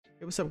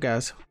Hey, what's up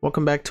guys?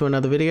 Welcome back to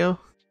another video.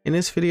 In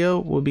this video,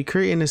 we'll be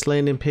creating this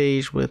landing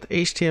page with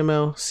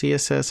HTML,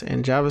 CSS,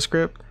 and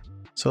JavaScript.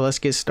 So let's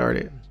get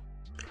started.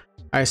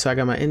 Alright, so I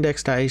got my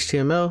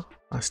index.html,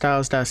 my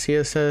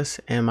styles.css,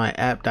 and my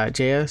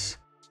app.js.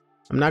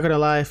 I'm not gonna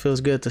lie, it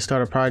feels good to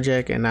start a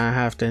project and not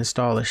have to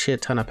install a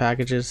shit ton of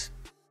packages.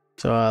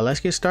 So let's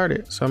get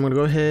started. So I'm gonna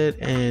go ahead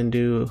and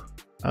do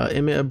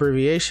image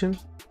abbreviation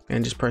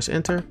and just press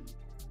enter.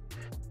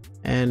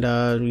 And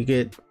you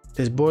get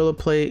this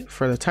boilerplate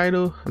for the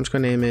title. I'm just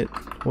gonna name it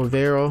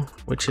Vero,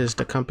 which is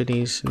the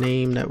company's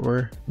name that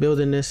we're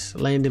building this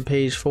landing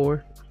page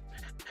for.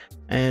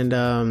 And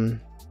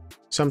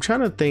so I'm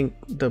trying to think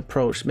the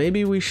approach.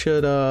 Maybe we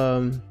should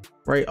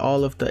write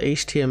all of the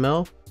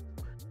HTML,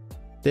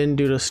 then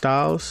do the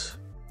styles,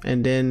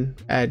 and then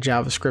add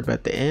JavaScript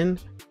at the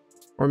end.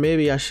 Or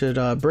maybe I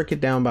should break it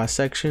down by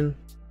section.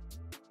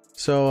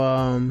 So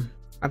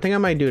I think I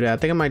might do that. I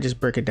think I might just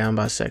break it down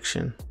by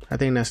section. I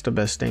think that's the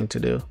best thing to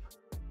do.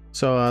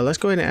 So let's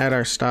go ahead and add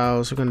our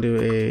styles. We're gonna do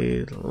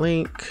a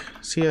link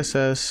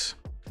CSS,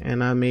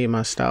 and I made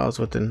my styles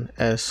with an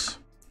S.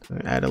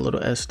 Add a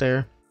little S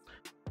there.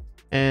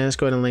 And let's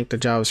go ahead and link the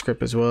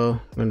JavaScript as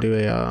well. I'm gonna do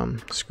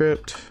a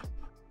script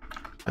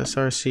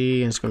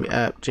src, and it's gonna be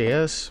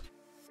app.js.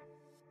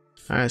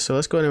 All right, so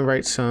let's go ahead and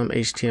write some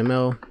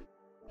HTML,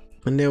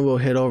 and then we'll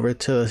head over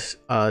to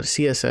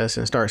CSS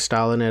and start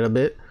styling it a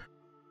bit.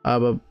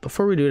 But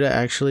before we do that,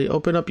 actually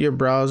open up your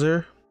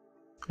browser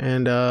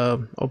and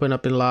open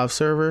up in live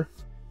server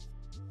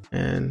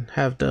and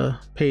have the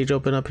page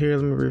open up here.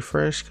 Let me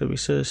refresh because we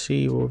should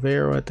see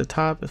Vero at the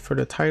top for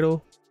the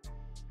title.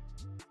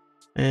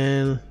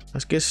 And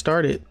let's get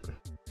started.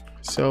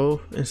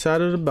 So inside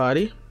of the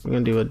body, we're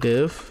gonna do a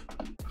div,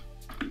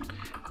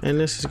 and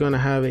this is gonna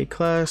have a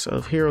class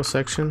of hero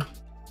section,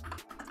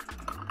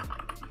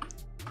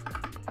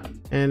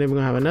 and then we're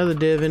gonna have another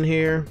div in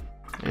here,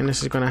 and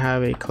this is gonna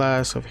have a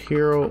class of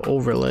hero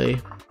overlay.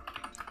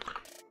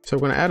 So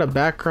we're gonna add a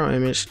background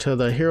image to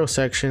the hero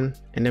section,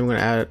 and then we're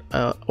gonna add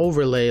an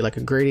overlay, like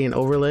a gradient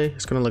overlay.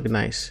 It's gonna look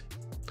nice.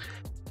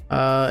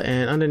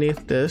 And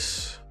underneath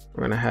this,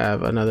 we're gonna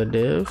have another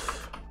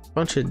div,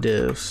 bunch of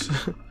divs.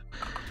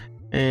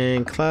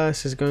 And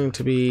class is going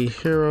to be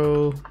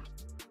hero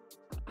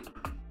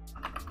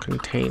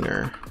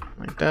container,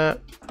 like that.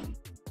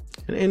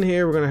 And in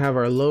here, we're gonna have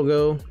our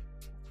logo.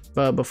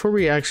 But before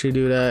we actually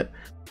do that,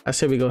 I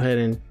said we go ahead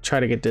and try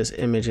to get this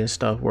image and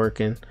stuff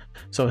working.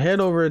 So head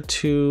over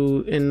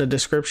to, in the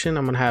description,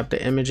 I'm gonna have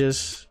the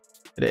images,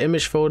 the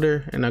image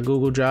folder in a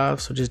Google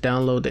Drive. So just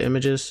download the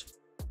images.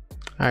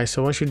 All right,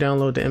 so once you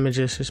download the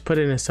images, just put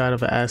it inside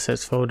of an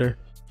assets folder,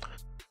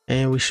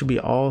 and we should be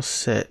all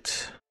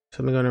set. So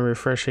I'm gonna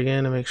refresh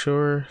again to make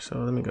sure. So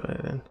let me go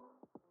ahead and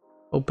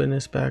open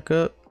this back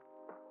up.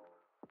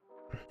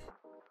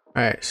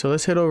 All right, so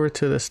let's head over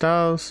to the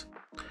styles.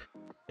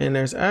 And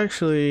there's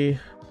actually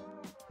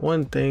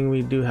one thing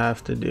we do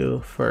have to do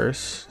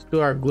first. Let's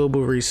do our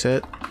global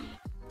reset.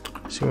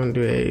 So you want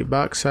to do a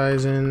box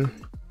sizing,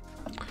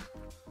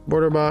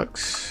 border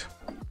box,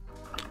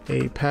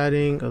 a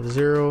padding of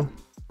 0,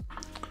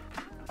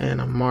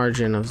 and a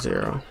margin of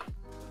 0.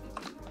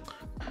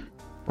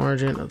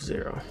 Margin of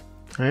 0.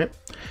 All right.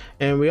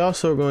 And we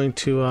also are going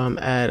to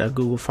add a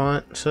Google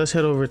font. So let's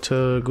head over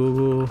to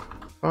Google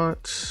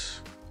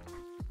Fonts.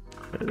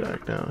 Put it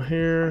back down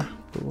here,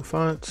 Google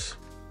Fonts.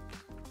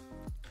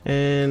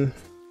 And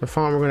the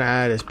font we're going to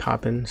add is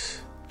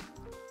Poppins.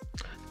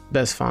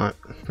 Best font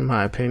in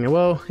my opinion.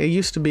 Well, it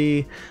used to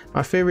be,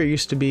 my favorite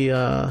used to be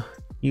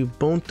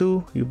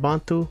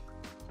Ubuntu,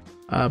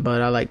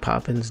 but I like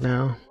Poppins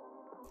now.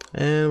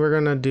 And we're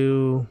going to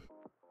do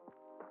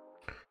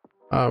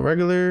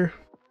regular.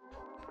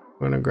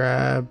 We're going to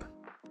grab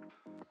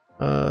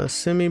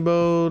semi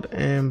bold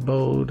and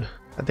bold.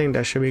 I think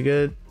that should be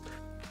good.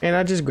 And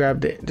I just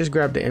grabbed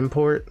the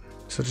import.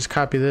 So just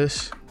copy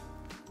this.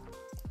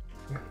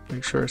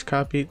 Make sure it's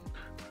copied,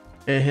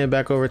 and head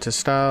back over to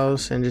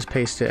styles and just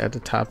paste it at the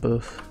top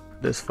of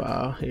this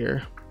file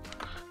here.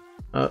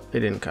 Oh, it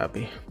didn't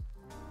copy.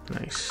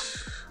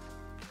 Nice.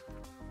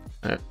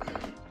 All right,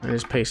 I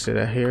just pasted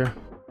that here.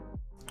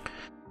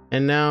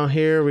 And now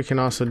here we can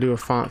also do a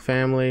font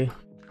family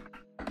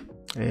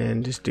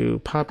and just do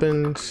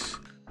Poppins,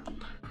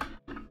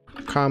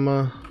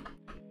 comma,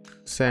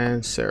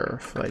 sans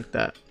serif, like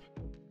that.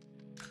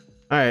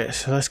 All right,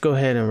 so let's go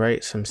ahead and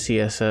write some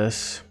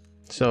CSS.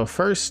 So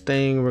first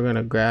thing we're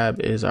gonna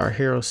grab is our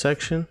hero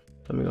section.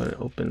 Let me go ahead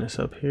and open this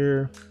up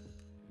here.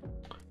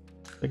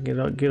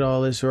 Get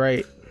all this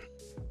right.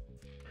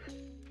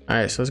 All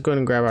right, so let's go ahead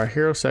and grab our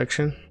hero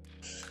section.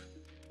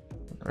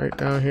 Right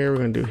down here, we're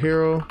gonna do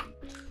hero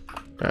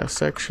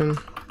section,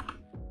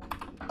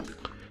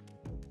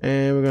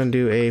 and we're gonna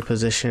do a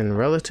position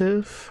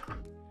relative.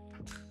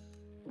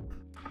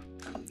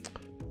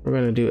 We're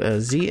gonna do a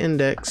z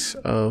index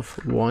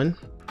of 1.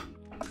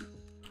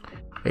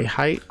 A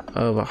height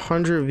of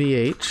 100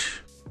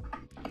 VH,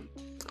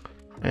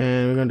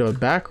 and we're gonna do a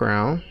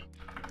background,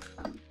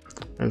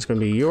 and it's gonna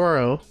be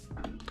URL,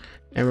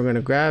 and we're going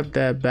to grab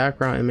that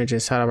background image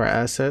inside of our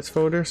assets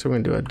folder. So we're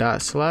going to do a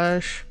dot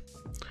slash,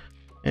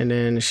 and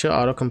then it should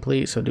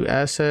autocomplete. So do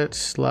assets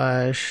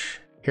slash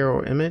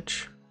hero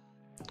image.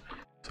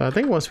 So I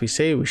think once we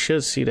save, we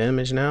should see the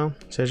image now.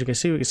 So as you can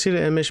see, we can see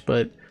the image,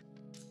 but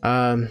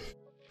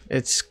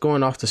it's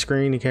going off the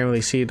screen. You can't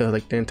really see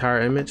the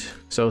entire image.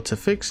 So to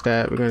fix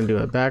that, we're going to do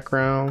a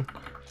background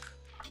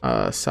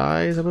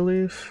size, I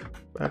believe.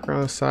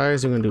 Background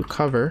size, we're going to do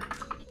cover.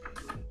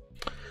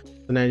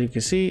 So now you can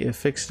see it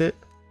fixed it.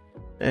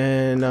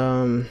 And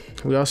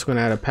we're also going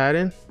to add a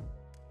padding.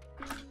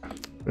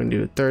 We're going to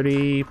do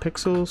 30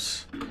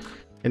 pixels,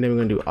 and then we're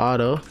going to do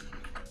auto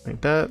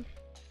like that.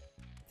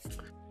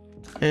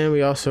 And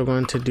we also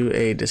going to do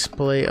a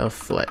display of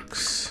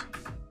flex.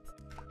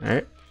 All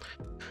right.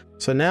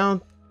 So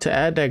now to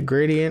add that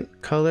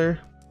gradient color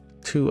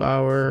to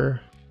our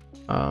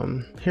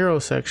hero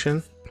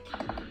section,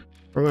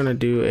 we're going to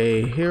do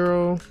a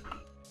hero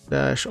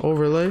dash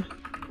overlay.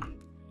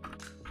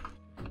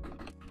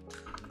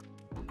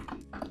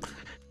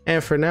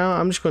 And for now,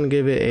 I'm just going to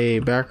give it a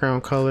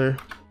background color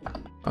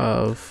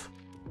of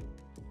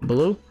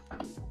blue,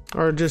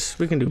 or just,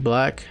 we can do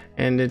black,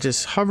 and then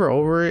just hover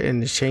over it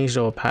and just change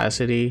the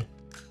opacity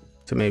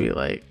to maybe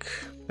like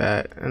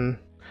that. And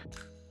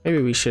maybe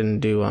we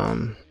shouldn't do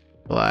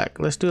black.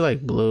 Let's do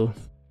like blue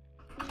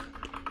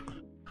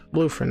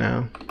for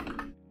now,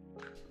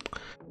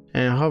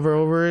 and hover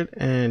over it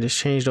and just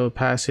change the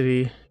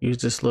opacity. Use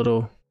this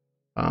little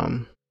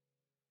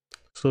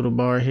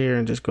bar here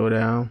and just go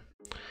down,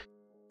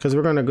 because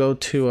we're gonna go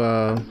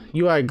to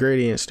UI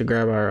gradients to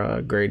grab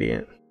our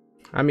gradient.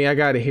 I mean, I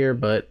got it here,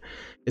 but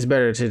it's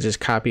better to just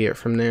copy it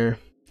from there.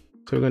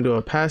 So we're gonna do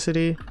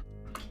opacity.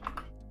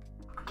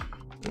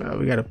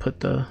 We gotta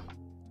put the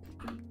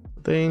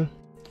thing.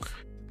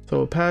 So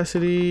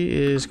opacity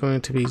is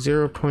going to be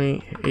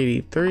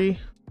 0.83,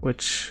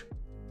 which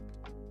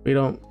we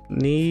don't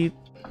need.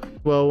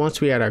 Well,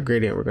 once we add our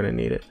gradient, we're gonna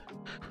need it.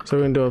 So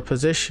we're gonna do a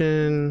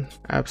position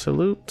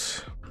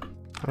absolute.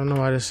 I don't know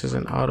why this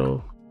isn't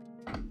auto.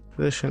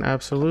 Position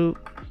absolute.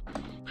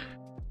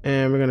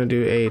 And we're gonna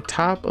do a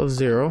top of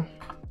 0.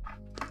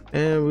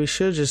 And we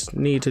should just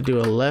need to do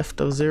a left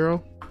of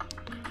 0.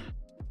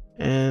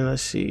 And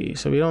let's see.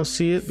 So we don't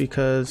see it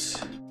because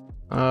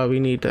we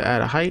need to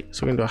add a height.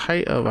 So we're gonna do a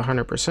height of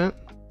 100%.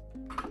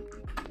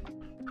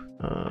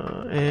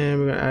 And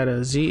we're gonna add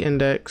a Z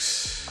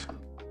index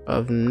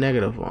of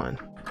 -1.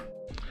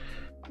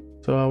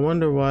 So I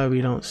wonder why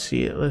we don't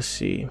see it. Let's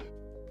see.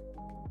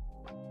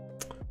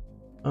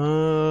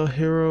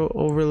 Hero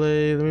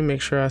overlay. Let me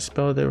make sure I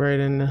spelled it right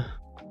in the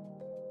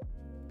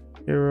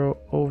hero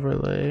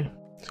overlay.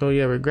 So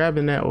yeah, we're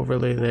grabbing that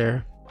overlay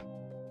there.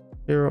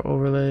 Hero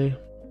overlay.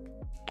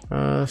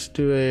 Let's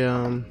do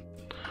a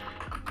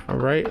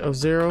right of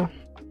 0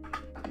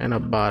 and a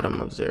bottom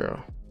of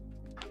 0.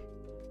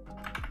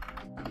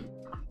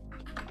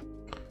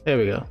 There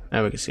we go.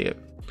 Now we can see it.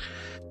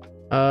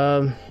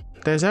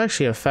 There's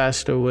actually a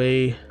faster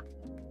way.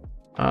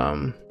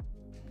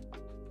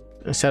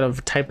 Instead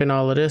of typing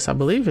all of this, I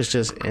believe it's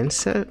just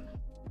inset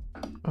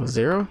of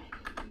 0, if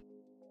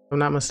I'm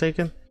not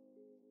mistaken.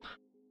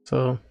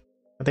 So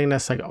I think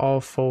that's like all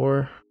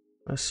 4.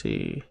 Let's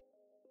see.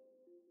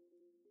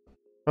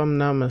 If I'm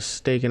not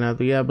mistaken, I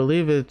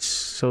believe it's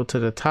so to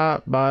the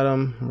top,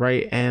 bottom,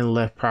 right, and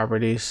left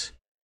properties.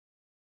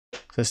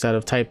 So instead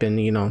of typing,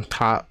 you know,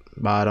 top,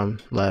 bottom,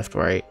 left,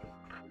 right,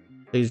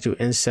 please do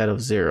inset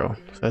of 0.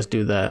 So let's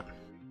do that.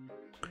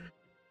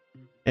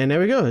 And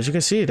there we go. As you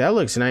can see, that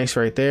looks nice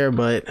right there,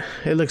 but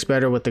it looks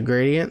better with the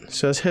gradient.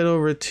 So let's head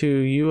over to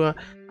UI.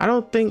 I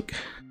don't think,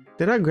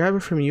 did I grab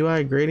it from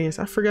UI gradients?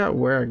 I forgot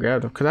where I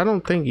grabbed them, because I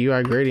don't think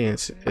UI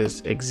gradients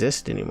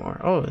exist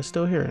anymore. Oh, it's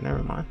still here.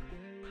 Never mind.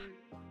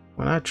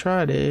 When I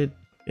tried it,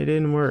 it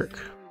didn't work.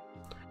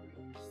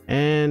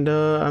 And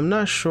I'm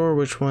not sure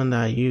which one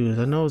that I used.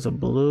 I know it's a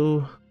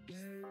blue,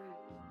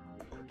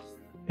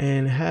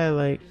 and it had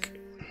like,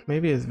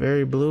 maybe it's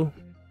very blue.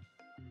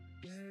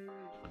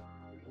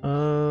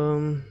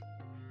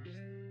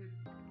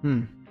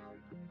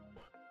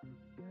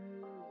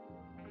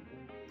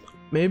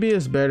 Maybe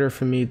it's better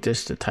for me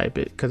just to type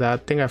it, because I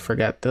think I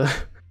forgot the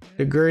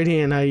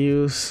gradient I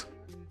use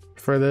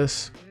for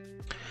this.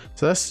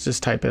 So let's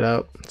just type it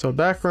out. So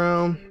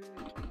background,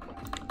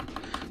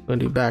 we're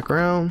gonna do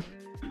background,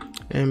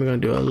 and we're gonna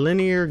do a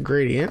linear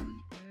gradient,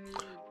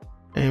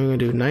 and we're gonna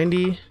do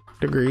 90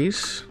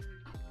 degrees,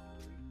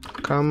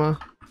 comma,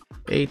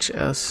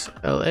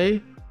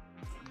 HSLA,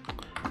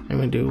 and we're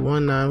gonna do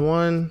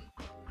 191,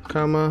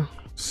 comma,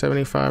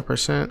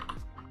 75%,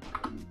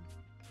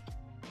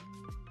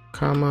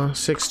 comma,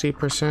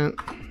 60%,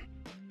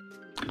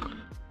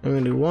 and we're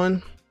gonna do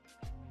 1.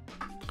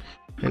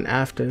 And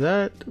after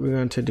that, we're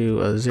going to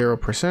do a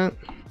 0%.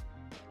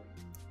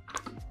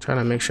 Trying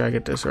to make sure I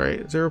get this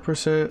right.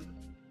 0%,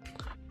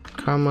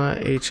 comma,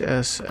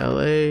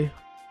 HSLA,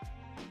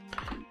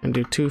 and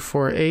do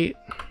 248,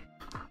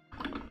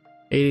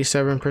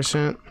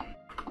 87%,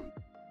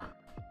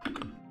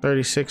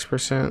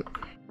 36%.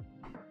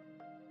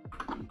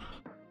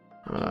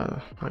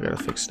 I gotta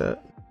fix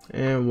that.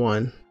 and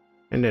 1.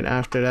 And then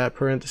after that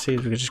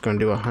parentheses, we're just gonna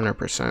do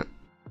 100%.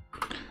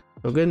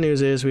 So good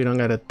news is we don't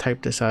gotta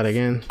type this out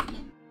again.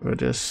 We'll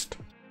just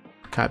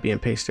copy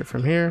and paste it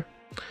from here.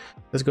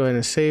 Let's go ahead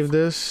and save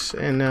this.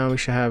 And now we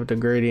should have the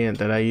gradient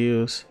that I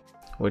use,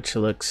 which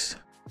looks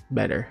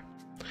better.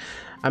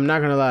 I'm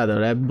not gonna lie though,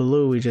 that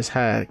blue we just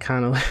had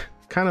kind of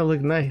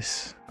looked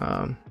nice.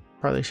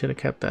 Probably should have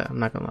kept that, I'm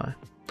not gonna lie.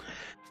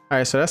 All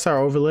right, so that's our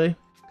overlay.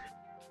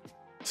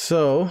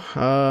 So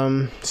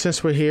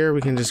since we're here,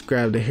 we can just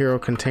grab the hero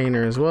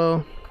container as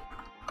well.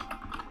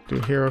 Do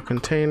hero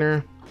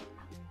container.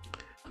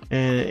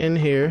 And in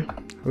here,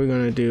 we're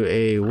gonna do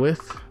a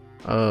width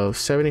of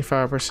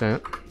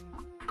 75%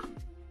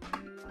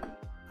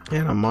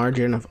 and a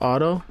margin of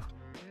auto.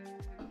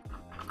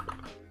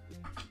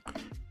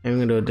 And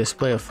we're gonna do a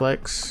display of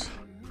flex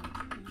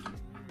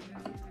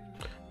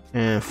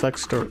and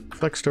flex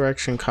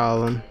direction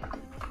column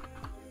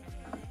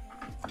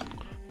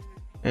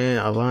and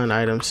align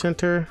item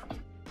center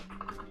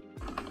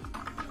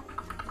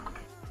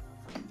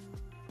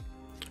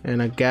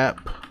and a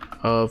gap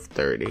of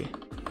 30.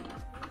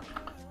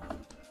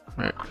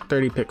 All right,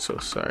 30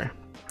 pixels, sorry.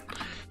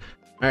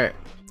 All right,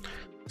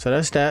 so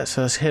that's that.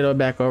 So let's head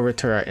back over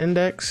to our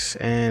index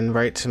and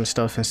write some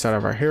stuff inside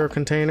of our hero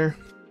container.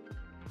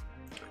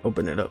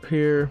 Open it up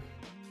here,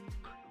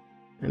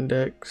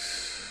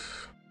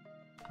 index.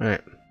 All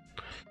right,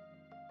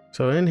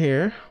 so in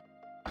here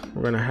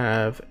we're gonna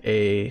have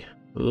a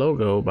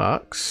logo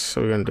box.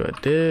 So we're gonna do a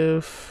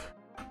div,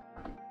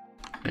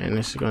 and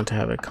this is going to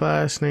have a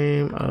class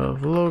name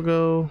of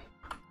logo.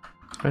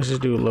 Let's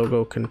just do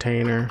logo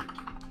container.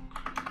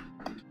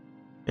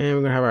 And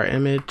we're gonna have our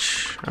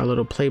image, our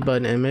little play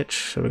button image.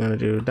 So we're gonna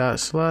do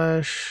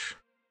 /assets/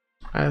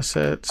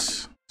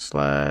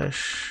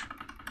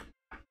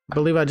 I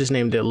believe I just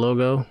named it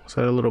logo.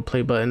 So a little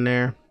play button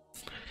there.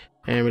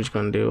 And we're just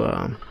gonna do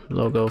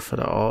logo for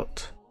the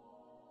alt.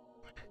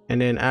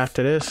 And then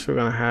after this, we're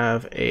gonna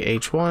have a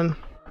h1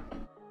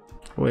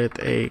 with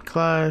a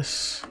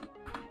class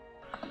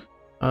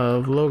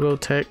of logo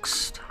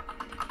text.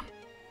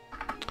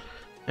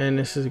 And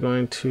this is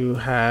going to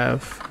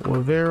have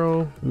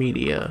Wavero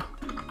Media.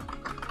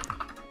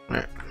 All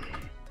right.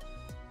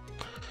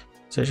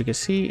 So as you can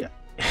see,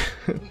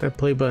 that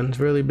play button's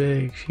really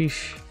big.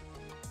 Sheesh.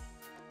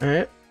 All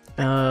right.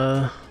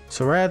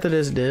 So right after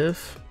this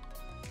div,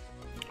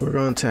 we're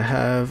going to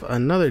have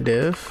another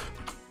div,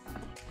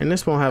 and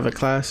this won't have a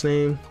class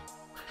name,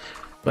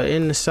 but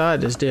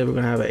inside this div, we're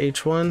gonna have a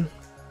h1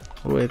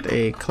 with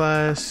a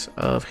class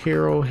of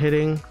hero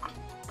hitting.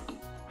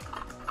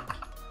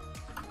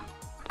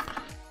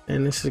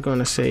 And this is going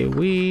to say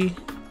we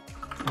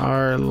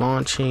are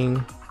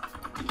launching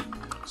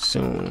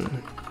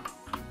soon.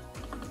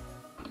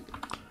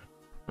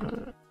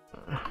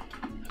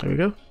 There we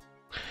go.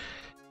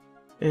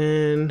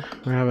 And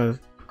we have a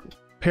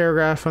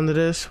paragraph under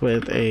this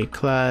with a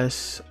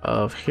class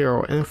of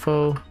hero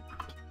info.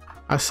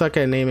 I suck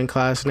at naming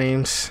class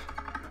names.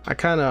 I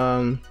kind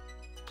of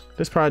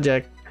this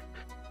project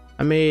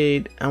I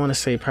made, I want to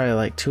say probably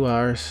like 2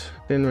 hours.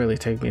 Didn't really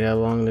take me that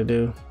long to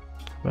do,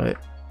 but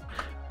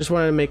just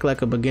wanted to make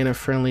like a beginner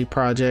friendly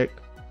project.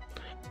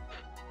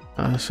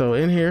 So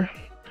in here,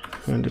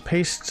 I'm going to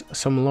paste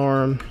some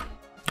lorem.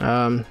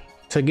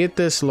 To get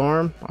this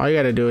lorem, all you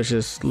got to do is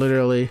just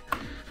literally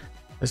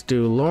let's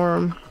do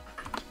lorem,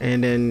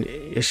 and then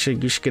you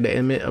should get an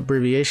emit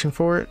abbreviation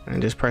for it,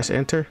 and just press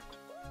enter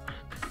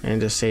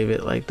and just save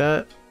it like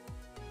that.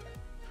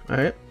 All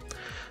right,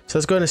 so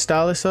let's go ahead and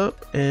style this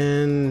up,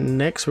 and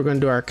next we're going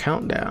to do our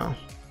countdown.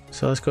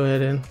 So let's go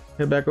ahead and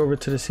head back over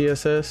to the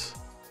CSS.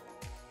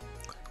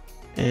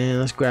 And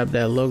let's grab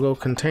that logo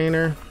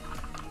container.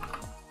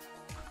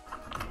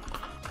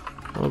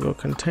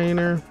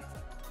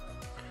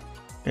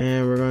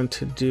 And we're going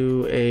to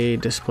do a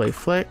display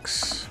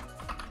flex.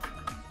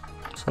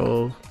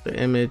 So the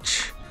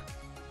image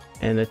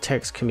and the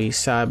text can be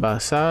side by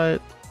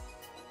side.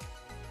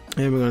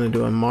 And we're going to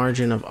do a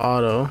margin of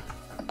auto.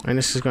 And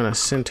this is going to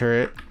center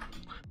it.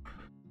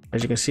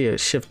 As you can see, it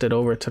shifted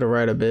over to the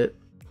right a bit.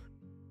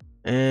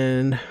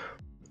 And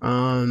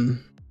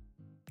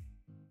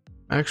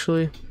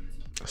actually,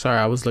 sorry,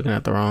 I was looking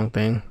at the wrong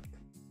thing.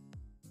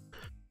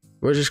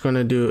 We're just going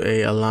to do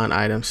a align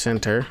item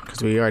center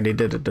because we already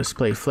did the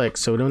display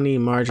flex, so we don't need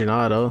margin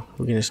auto.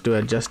 We can just do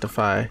a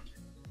justify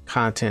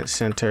content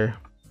center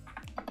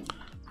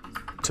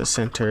to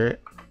center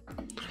it,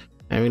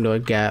 and we do a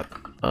gap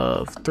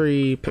of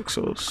 3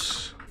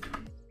 pixels.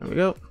 There we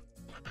go.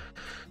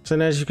 So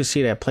now as you can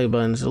see, that play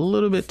button is a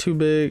little bit too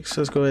big,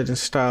 so let's go ahead and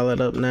style it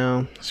up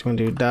now. So we're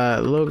gonna do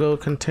dot logo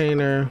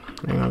container,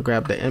 and I'm gonna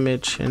grab the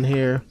image in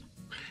here,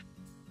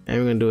 and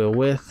we're gonna do a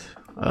width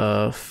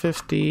of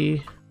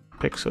 50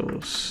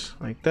 pixels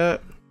like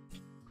that.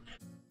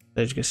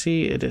 As you can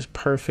see, it is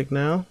perfect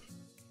now.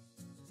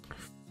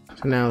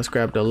 So now let's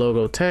grab the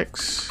logo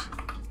text,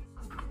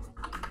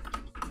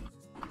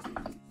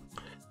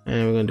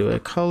 and we're gonna do a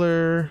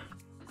color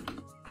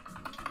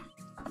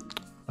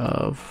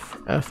of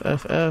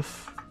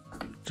FFF,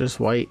 just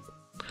white.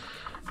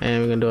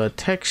 and we're gonna do a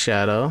text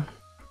shadow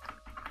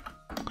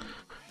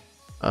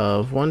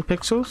of 1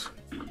 pixel,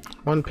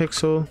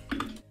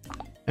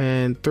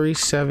 and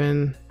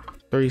 37,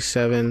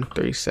 37,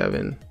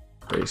 37,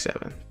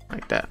 37,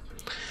 like that.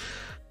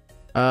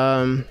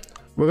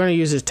 We're gonna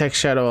use this text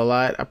shadow a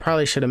lot. I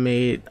probably should have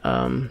made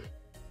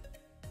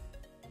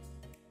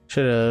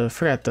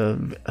forgot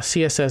the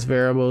CSS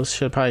variables.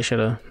 Probably should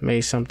have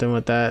made something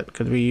with that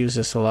because we use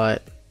this a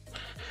lot.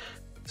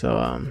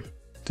 So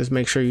just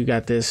make sure you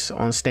got this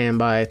on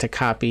standby to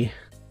copy.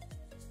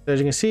 So as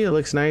you can see, it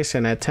looks nice,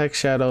 and that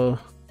text shadow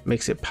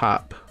makes it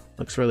pop.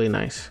 Looks really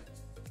nice.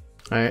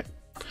 All right.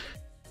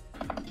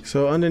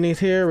 So underneath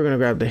here, we're gonna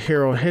grab the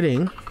hero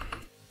heading.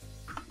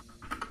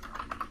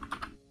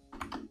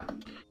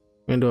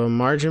 We're gonna do a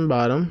margin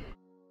bottom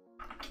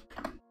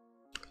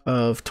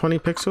of 20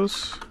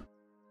 pixels,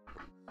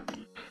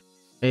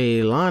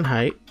 a line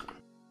height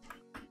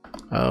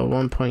of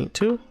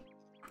 1.2,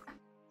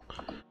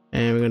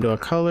 and we're gonna do a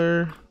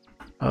color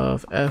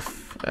of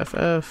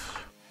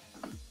FFF,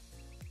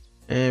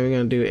 and we're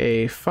gonna do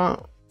a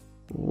font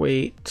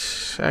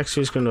weight.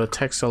 Actually, just gonna do a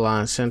text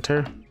align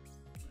center.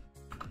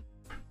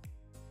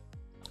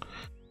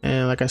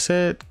 And like I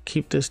said,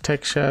 keep this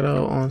text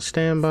shadow on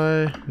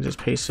standby. Just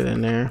paste it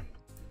in there.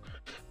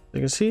 You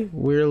can see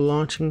we're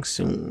launching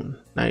soon.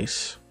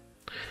 Nice.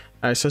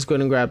 All right, so let's go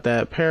ahead and grab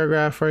that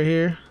paragraph right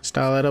here,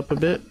 style that up a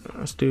bit.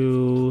 Let's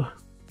do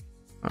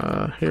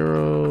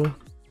hero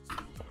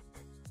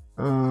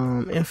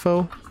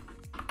info,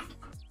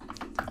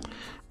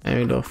 and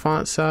we do a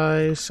font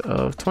size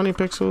of 20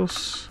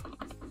 pixels,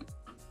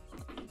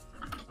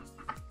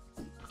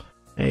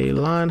 a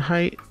line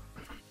height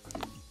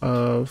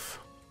of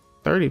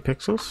 30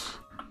 pixels,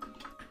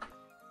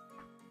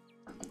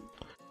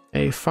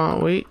 a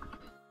font weight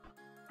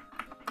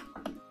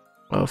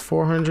of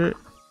 400.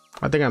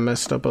 I think I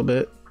messed up a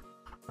bit.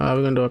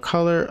 We're gonna do a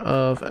color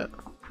of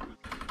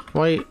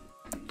white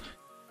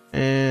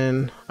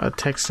and a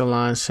text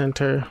align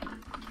center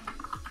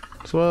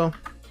as well.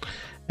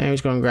 And we're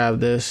just gonna grab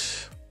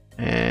this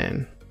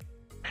and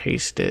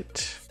paste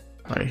it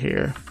right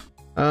here.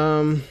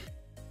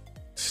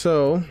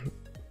 So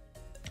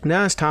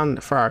now it's time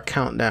for our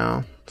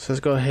countdown. So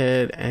let's go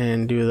ahead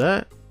and do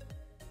that.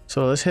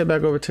 So let's head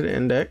back over to the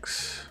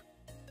index.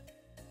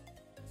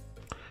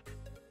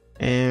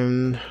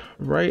 And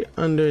right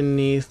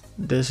underneath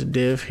this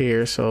div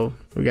here, so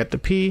we got the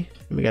P,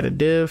 and we got a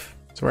div.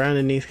 So right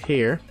underneath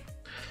here,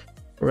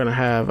 we're gonna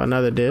have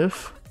another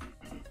div,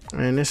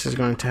 and this is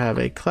going to have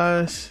a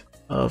class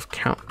of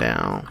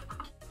countdown.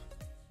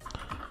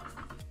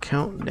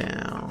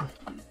 Countdown.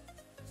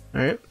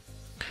 All right,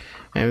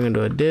 and we're gonna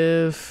do a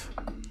div,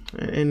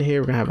 and in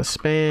here we're gonna have a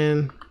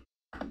span,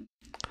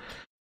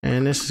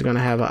 and this is gonna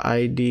have an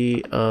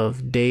ID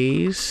of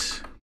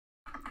days.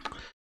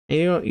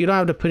 And you don't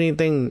have to put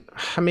anything.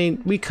 I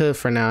mean, we could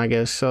for now, I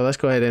guess. So let's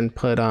go ahead and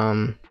put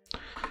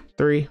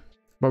 3,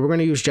 but we're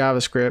gonna use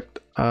JavaScript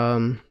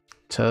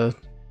to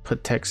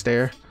put text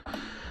there.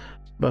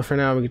 But for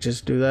now, we could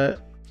just do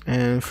that.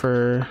 And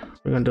we're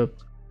gonna do a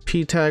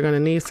P tag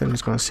underneath, and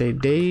it's gonna say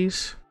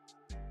days.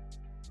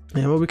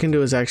 And what we can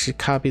do is actually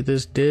copy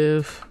this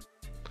div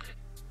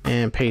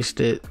and paste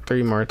it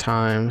 3 more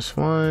times.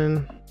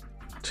 1,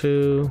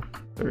 2,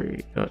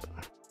 3.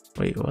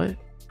 Wait, what?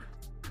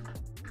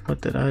 What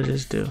did I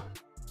just do?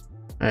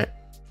 All right,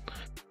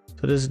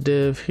 so this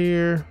div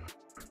here,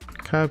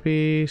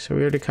 copy. So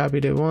we already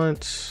copied it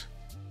once.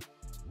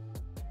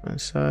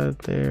 Inside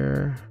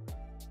there.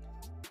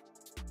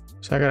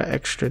 So I got an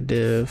extra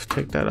div,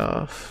 take that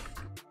off.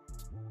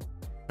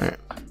 All right,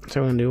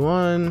 so we're gonna do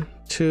 1,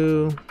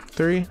 2,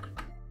 3.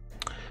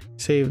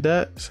 Save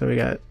that. So we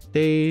got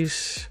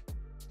days,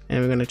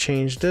 and we're gonna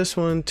change this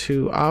one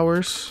to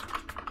hours.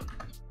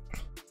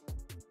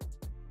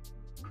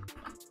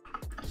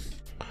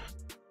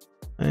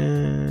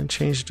 And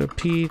change the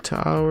P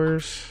to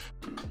hours.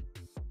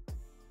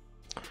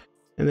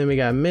 And then we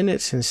got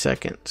minutes and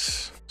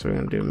seconds. So we're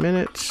gonna do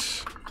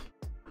minutes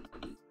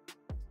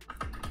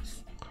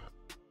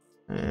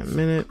and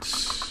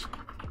minutes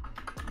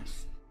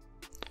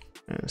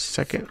and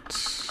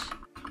seconds.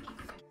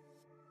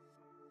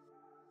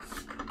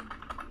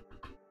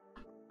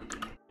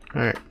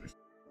 All right,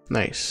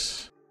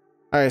 nice.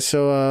 All right,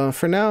 so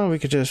for now we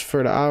could just,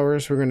 for the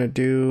hours, we're gonna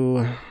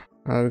do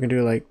we can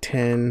do like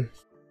 10.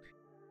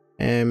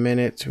 And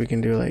minutes we can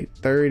do like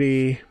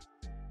 30,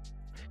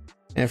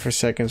 and for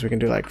seconds we can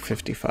do like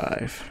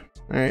 55.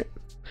 All right,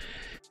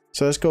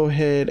 so let's go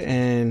ahead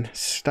and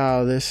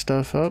style this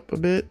stuff up a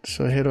bit.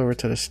 So head over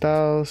to the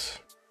styles,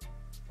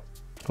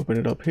 open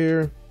it up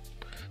here,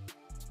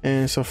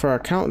 and so for our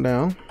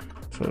countdown,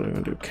 so we're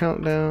gonna do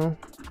countdown.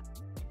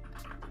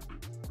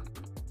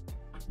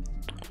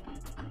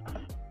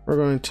 We're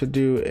going to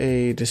do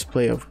a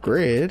display of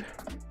grid.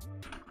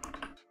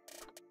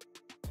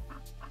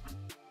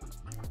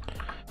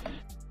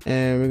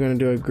 And we're going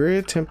to do a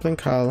grid template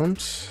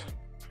columns,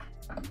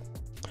 and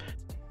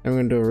we're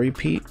going to do a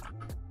repeat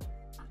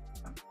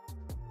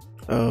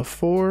of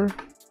 4,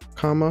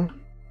 comma,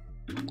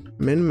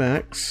 min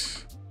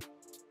max,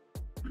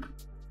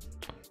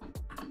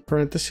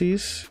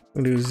 parentheses,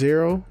 we'll do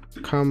 0,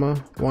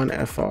 1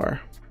 FR. All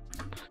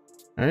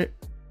right,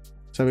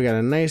 so we got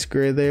a nice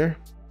grid there,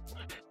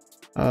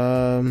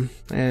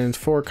 and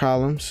 4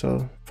 columns,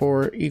 so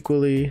 4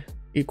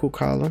 equal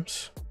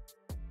columns.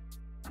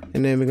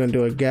 And then we're gonna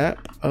do a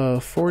gap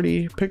of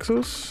 40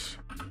 pixels,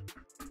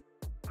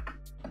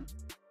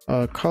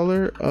 a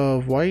color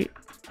of white.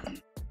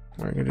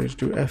 We're gonna just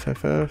do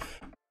FFF,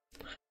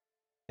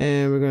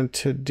 and we're going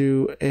to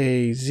do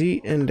a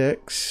Z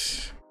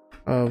index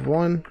of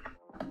 1,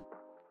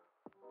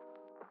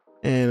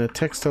 and a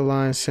text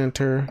align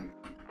center,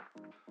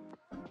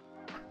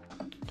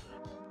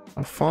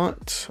 a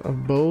font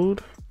of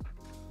bold.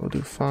 We'll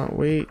do font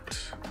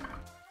weight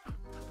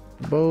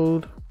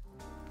bold,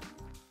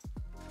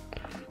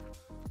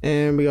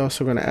 and we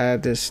also going to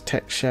add this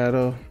text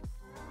shadow.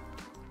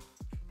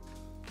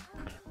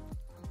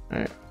 All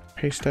right,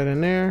 paste that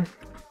in there,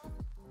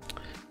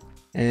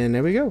 and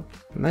there we go.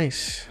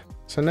 Nice.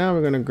 So now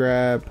we're going to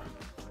grab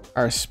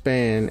our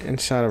span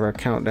inside of our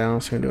countdown.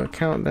 So we're going to do a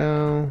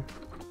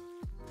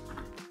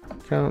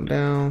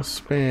countdown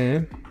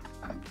span,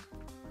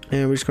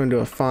 and we're just going to do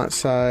a font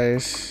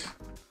size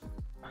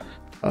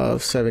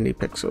of 70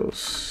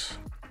 pixels.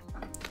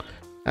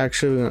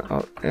 Actually, we're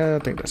gonna, yeah, I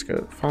think that's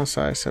good. Font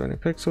size 70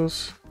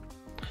 pixels,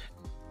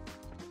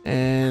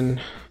 and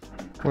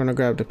we're going to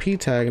grab the P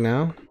tag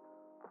now.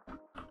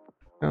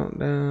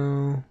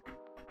 Countdown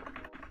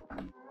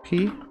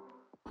P,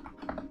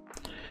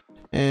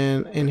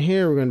 and in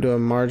here we're going to do a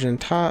margin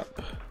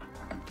top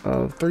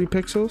of 3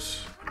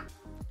 pixels,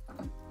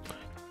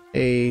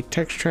 a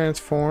text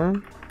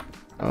transform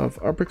of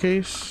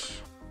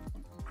uppercase,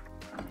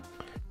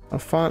 a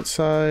font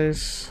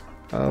size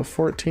of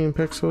 14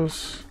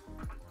 pixels,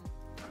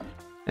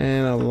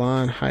 and a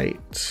line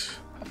height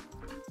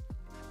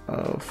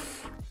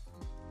of,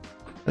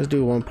 let's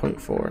do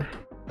 1.4.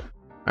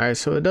 All right,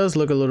 so it does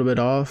look a little bit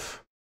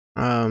off.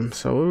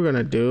 So what we're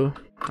gonna do,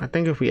 I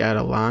think if we add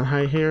a line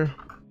height here,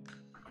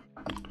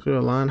 do a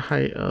line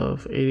height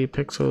of 80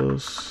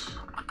 pixels.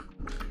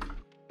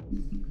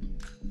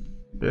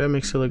 That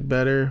makes it look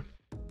better.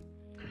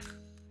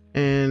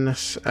 And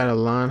let's add a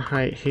line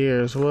height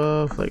here as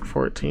well, like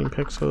 14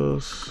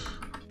 pixels.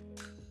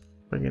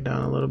 Bring it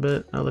down a little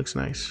bit. That looks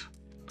nice.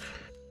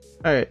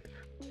 All right,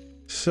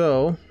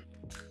 so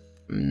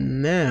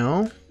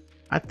now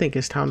I think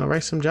it's time to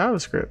write some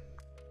JavaScript.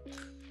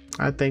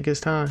 I think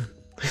it's time.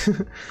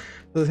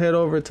 Let's head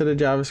over to the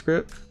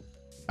JavaScript.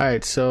 All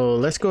right, so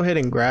let's go ahead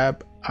and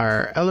grab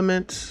our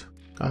elements.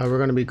 We're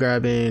going to be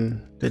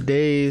grabbing the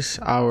days,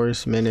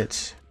 hours,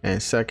 minutes,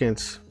 and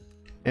seconds,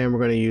 and we're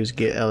going to use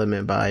get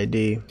element by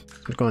ID.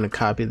 I'm going to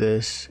copy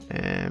this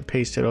and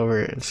paste it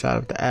over inside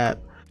of the app.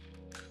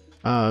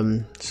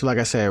 So like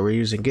I said, we're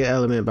using get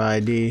element by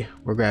ID.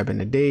 We're grabbing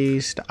the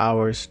days, the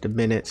hours, the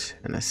minutes,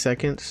 and the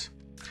seconds.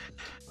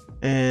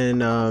 And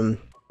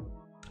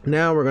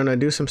now we're gonna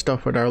do some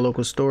stuff with our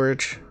local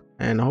storage.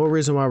 And the whole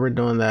reason why we're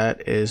doing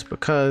that is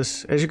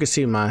because, as you can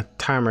see, my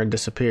timer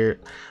disappeared.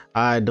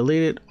 I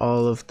deleted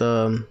all of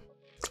the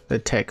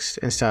text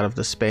inside of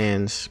the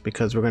spans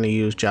because we're gonna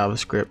use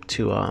JavaScript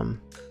to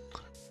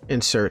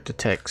insert the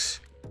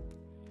text.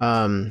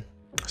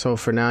 So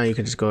for now, you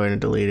can just go ahead and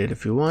delete it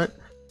if you want.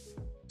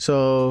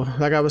 So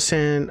like I was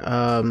saying,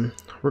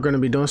 we're going to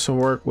be doing some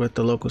work with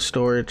the local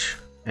storage,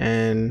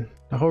 and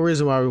the whole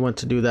reason why we want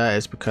to do that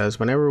is because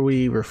whenever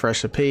we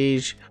refresh a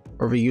page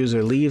or if a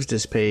user leaves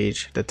this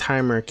page, the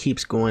timer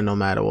keeps going no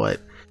matter what.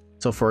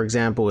 So for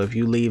example, if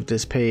you leave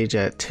this page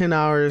at 10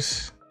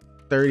 hours,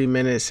 30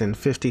 minutes and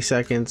 50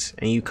 seconds,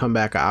 and you come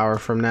back an hour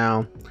from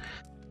now,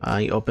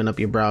 you open up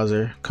your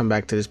browser, come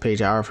back to this page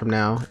an hour from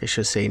now, it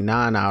should say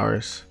 9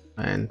 hours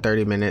and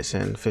 30 minutes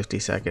and 50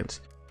 seconds.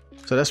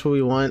 So that's what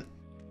we want.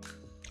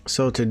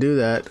 So to do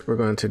that, we're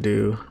going to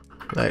do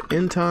let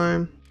end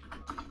time,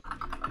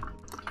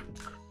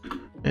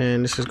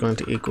 and this is going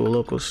to equal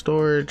local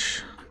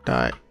storage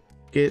dot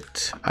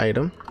get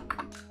item,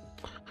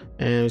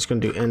 and it's going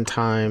to do end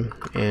time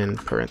in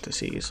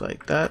parentheses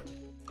like that.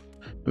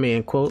 I mean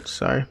in quotes,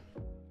 sorry.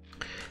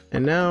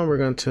 And now we're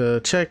going to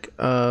check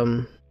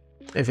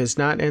if it's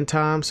not end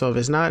time. So if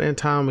it's not end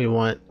time, we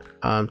want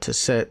to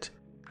set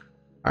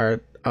our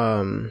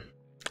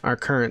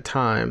current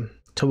time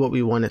to what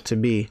we want it to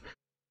be.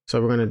 So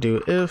we're going to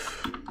do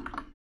if,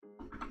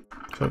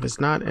 so if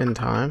it's not end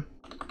time,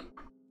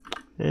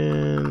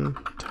 we're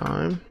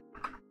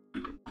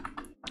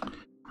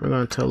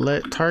going to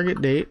let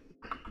target date,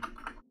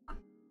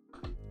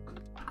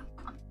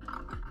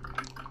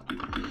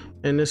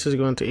 and this is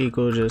going to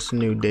equal just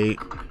new date,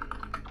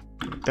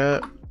 like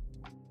that.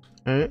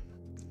 All right,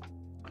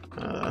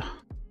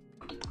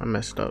 I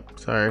messed up,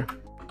 sorry.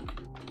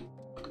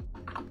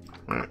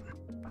 All right.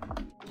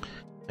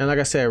 And like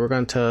I said, we're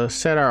going to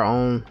set our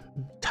own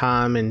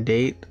time and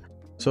date.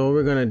 So what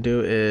we're going to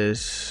do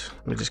is,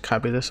 let me just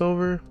copy this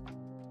over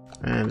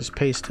and just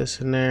paste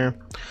this in there.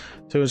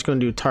 So we're just going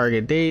to do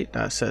target date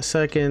set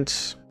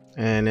seconds,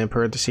 and in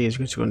parentheses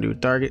we're just going to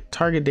do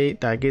target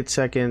date get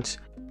seconds,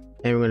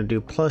 and we're going to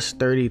do plus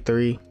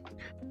 33.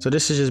 So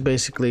this is just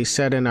basically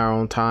setting our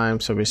own time.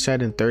 So we're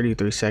setting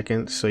 33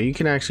 seconds. So you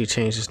can actually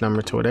change this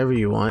number to whatever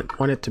you want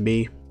it to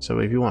be. So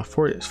if you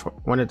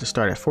want it to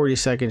start at 40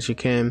 seconds, you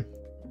can.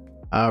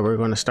 We're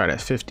going to start at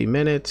 50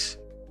 minutes.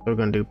 We're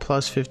going to do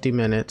plus 50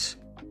 minutes.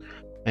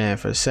 And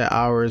for the set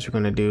hours, we're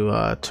going to do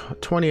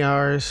 20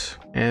 hours.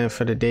 And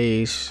for the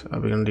days,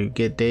 we're going to do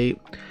get date.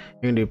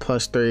 You're going to do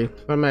plus 3.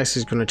 I'm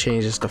actually going to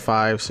change this to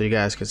 5 so you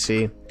guys can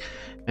see.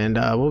 And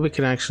what we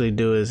can actually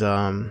do is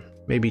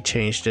maybe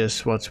change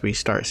this once we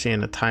start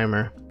seeing the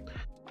timer.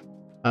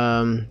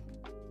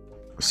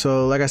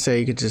 So like I said,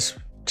 you could just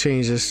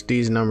change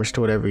these numbers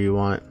to whatever you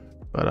want.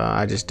 But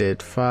I just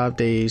did 5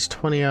 days,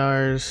 20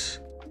 hours,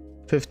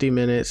 50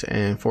 minutes,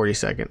 and 40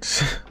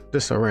 seconds.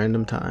 Just a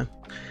random time.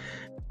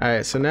 All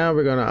right, so now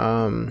we're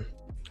gonna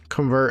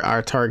convert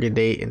our target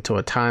date into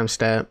a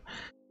timestamp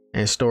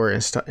and store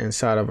it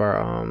inside of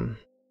our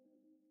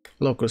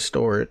local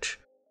storage.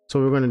 So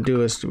what we're gonna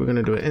do is we're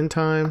gonna do an end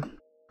time,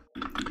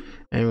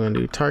 and we're gonna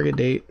do target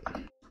date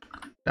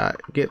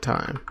dot get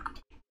time,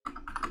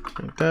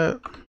 like that.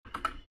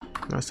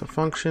 That's a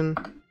function.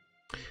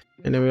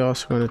 And then we're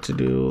also going to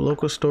do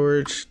local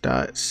storage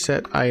dot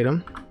set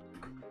item.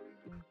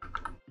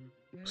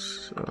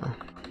 So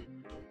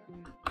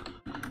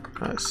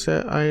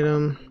set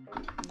item,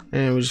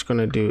 and we're just going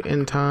to do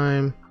end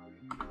time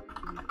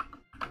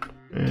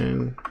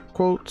and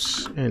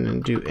quotes, and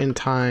then do end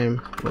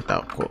time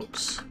without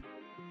quotes,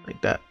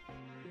 like that.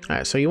 All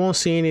right, so you won't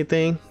see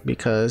anything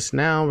because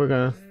now we're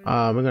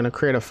gonna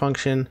create a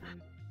function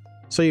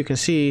so you can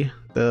see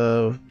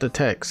the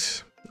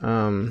text,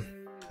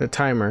 the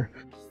timer.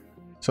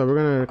 So we're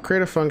gonna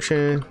create a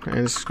function, and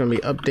it's gonna be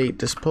update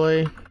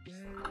display,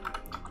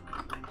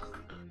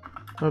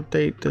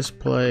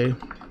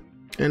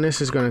 and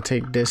this is gonna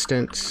take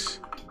distance.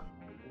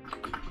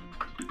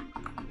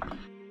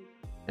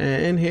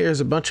 And in here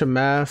is a bunch of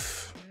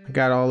math. I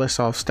got all this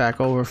off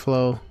Stack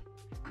Overflow.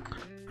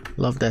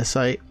 Love that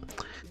site.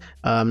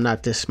 I'm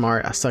not this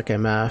smart. I suck at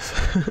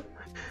math.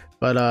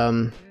 But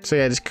so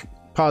yeah, just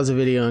pause the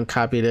video and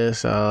copy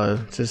this.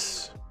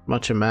 Just a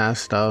bunch of math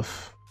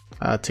stuff.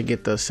 To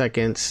get the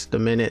seconds, the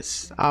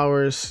minutes,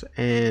 hours,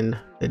 and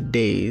the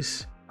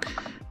days.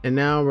 And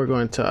now we're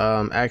going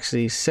to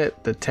actually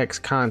set the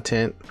text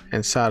content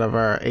inside of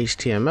our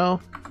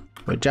HTML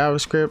with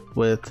JavaScript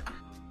with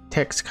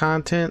text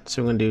content.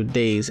 So we're going to do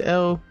days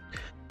L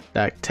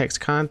dot text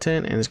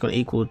content, and it's going to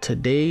equal to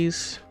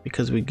days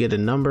because we get a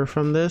number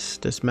from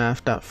this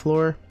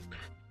math.floor.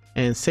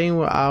 And same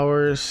with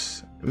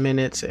hours,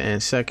 minutes,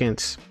 and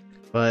seconds.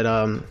 But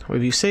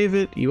if you save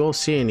it, you won't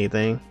see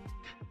anything,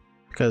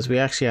 because we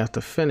actually have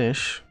to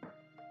finish.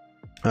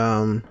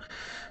 Now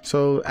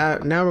we're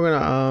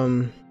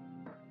gonna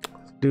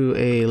do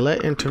a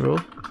let interval,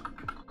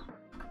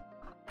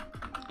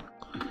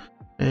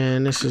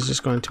 and this is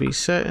just going to be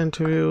set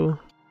interval.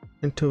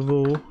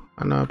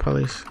 I know I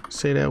probably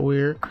say that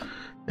weird.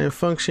 And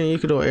function, you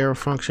could do an arrow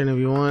function if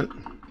you want.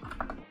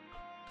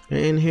 And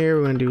in here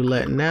we're gonna do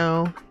let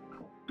now,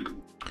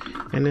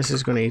 and this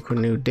is going to equal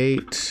new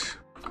date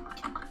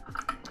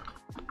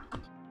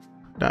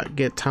dot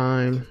get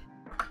time.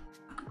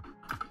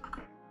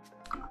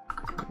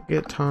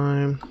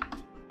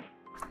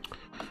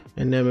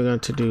 And then we're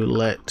going to do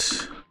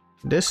let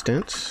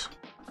distance,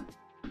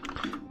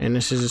 and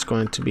this is just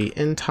going to be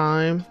end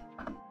time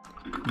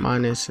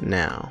minus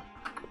now.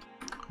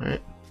 All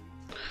right,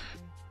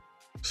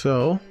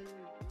 so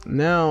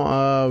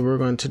now we're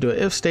going to do an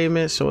if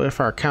statement. So if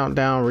our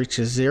countdown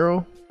reaches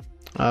 0,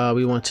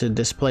 we want to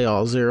display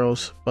all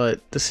zeros, but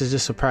this is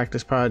just a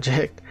practice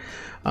project.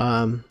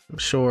 I'm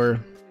sure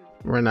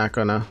we're not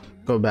gonna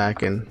go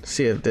back and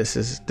see if this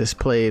is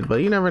displayed,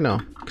 but you never know.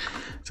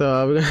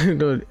 So we're gonna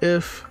do an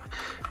if.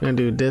 We're gonna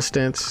do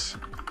distance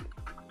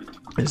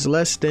is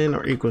less than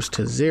or equals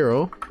to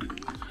 0.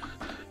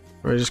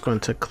 We're just going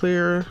to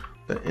clear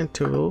the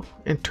interval.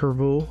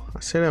 I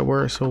say that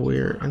word so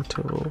weird,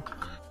 interval.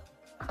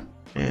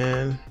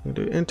 And we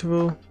do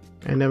interval,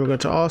 and then we're going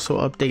to also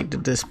update the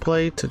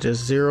display to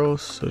just 0.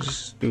 So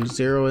just do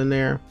 0 in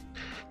there,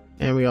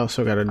 and we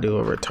also got to do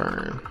a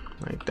return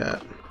like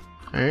that.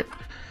 All right.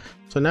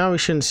 So now we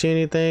shouldn't see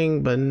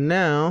anything, but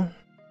now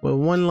with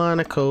one line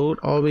of code,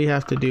 all we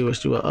have to do is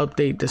do an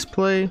update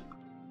display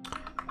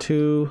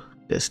to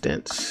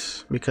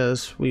distance,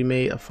 because we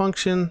made a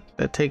function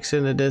that takes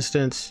in the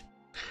distance,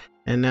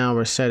 and now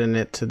we're setting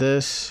it to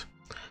this,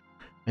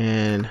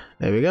 and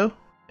there we go.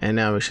 And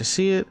now we should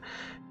see it.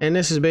 And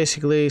this is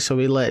basically, so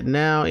we let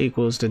now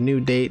equals the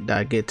new date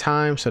dot get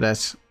time, so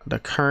that's the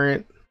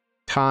current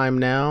time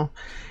now,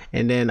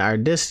 and then our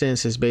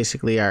distance is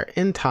basically our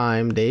end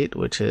time date,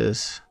 which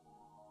is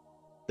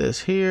this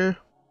here,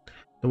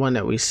 the one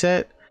that we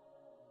set,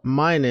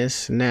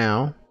 minus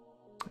now,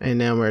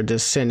 and then we're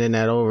just sending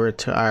that over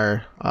to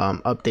our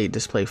update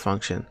display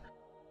function,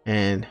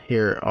 and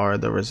here are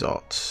the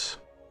results.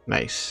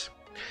 Nice.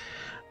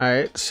 All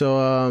right,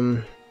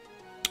 so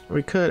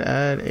we could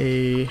add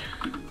a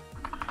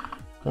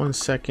 1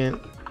 second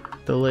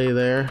delay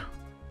there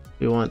if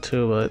you want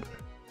to, but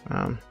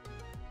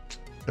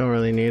don't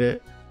really need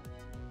it.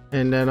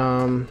 And then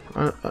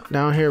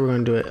down here we're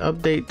going to do an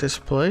update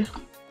display.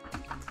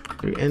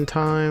 Do end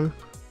time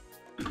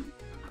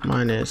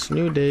minus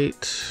new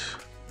date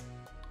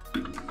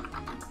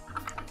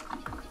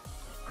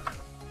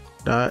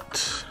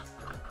dot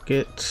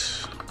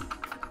get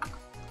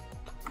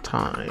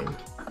time,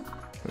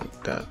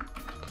 like that.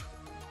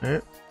 All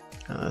right,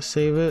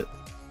 save it.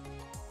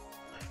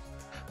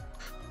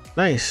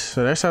 Nice.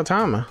 So that's our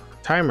timer.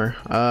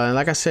 And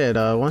like I said,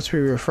 once we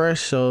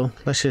refresh, so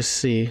let's just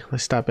see,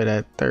 let's stop it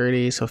at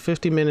 30. So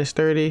 50 minutes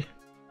 30.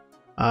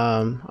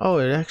 Oh,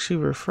 it actually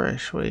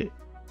refreshed. Wait,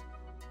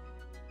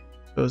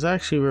 it was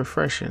actually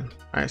refreshing.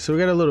 All right, so we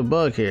got a little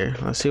bug here.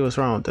 Let's see what's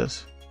wrong with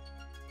this.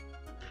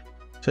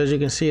 So as you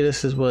can see,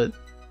 this is what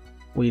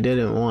we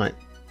didn't want.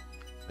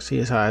 See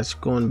how it's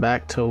going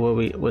back to what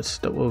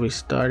we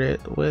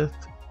started with.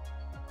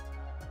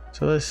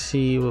 So let's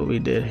see what we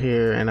did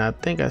here, and I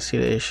think I see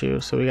the issue.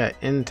 So we got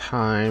end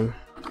time.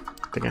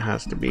 I think it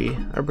has to be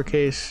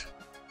uppercase.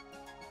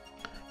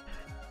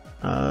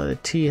 The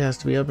T has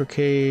to be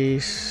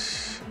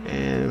uppercase,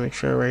 and make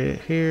sure I write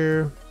it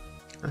here.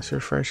 Let's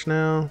refresh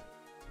now.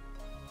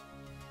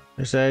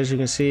 So as you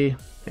can see,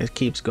 it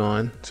keeps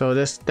going. So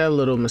that's that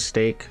little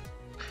mistake.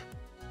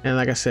 And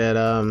like I said,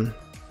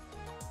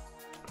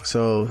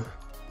 so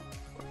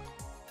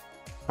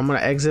I'm gonna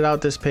exit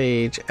out this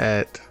page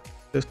at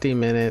 50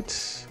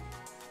 minutes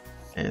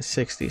and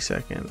 60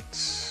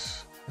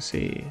 seconds. Let's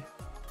see,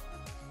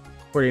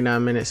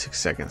 49 minutes 6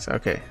 seconds.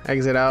 Okay,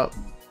 exit out,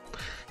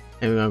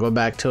 and we're gonna go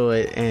back to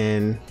it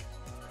in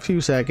a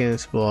few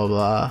seconds. Blah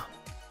blah.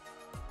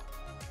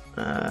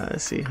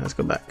 Let's see, let's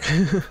go back.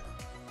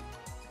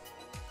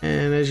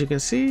 And as you can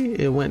see,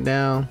 it went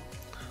down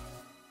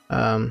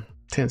 10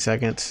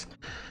 seconds.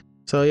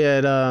 So yeah,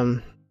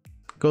 it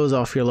goes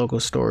off your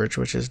local storage,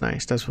 which is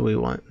nice. That's what we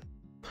want.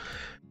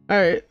 All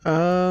right,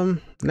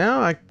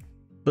 now I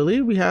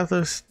believe we have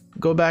to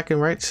go back and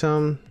write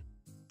some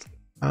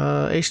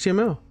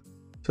HTML.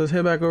 So let's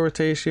head back over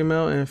to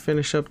HTML and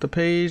finish up the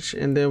page,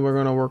 and then we're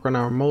gonna work on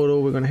our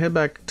modal. We're gonna head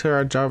back to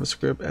our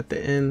JavaScript at the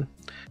end,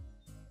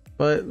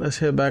 but let's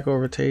head back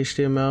over to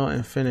HTML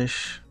and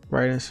finish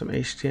writing some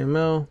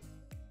HTML.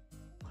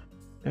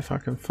 If I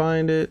can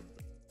find it.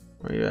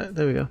 Where you at?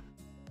 There we go.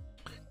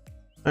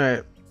 All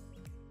right,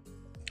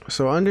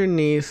 so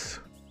underneath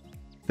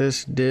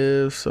this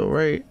div, so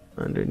right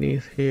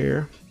underneath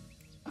here,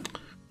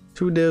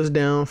 2 divs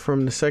down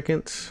from the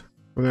seconds,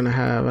 we're gonna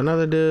have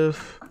another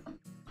div,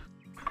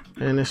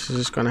 and this is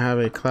just gonna have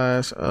a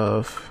class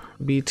of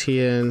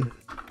btn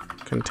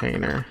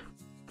container,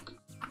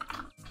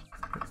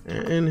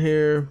 and in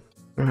here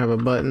we're gonna have a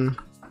button,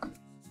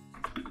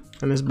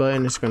 and this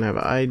button is gonna have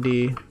an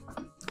ID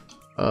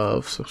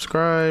of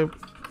subscribe,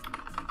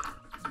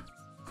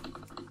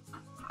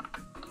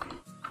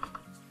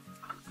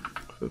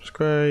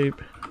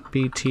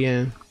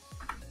 btn,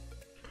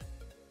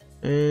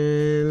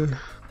 and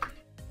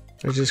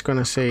it's just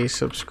gonna say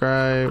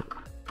subscribe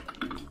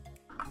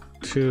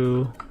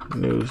to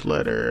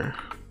newsletter.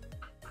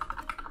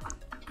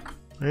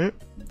 All right,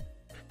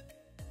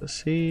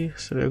 let's see.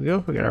 So there we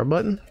go, we got our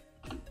button.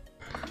 All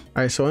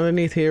right, so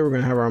underneath here we're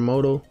gonna have our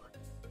modal,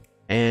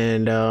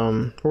 and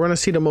we're gonna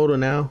see the modal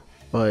now,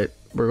 but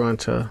we're going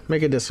to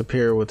make it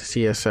disappear with the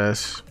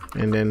CSS,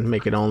 and then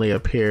make it only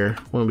appear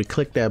when we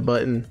click that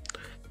button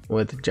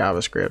with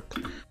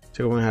JavaScript.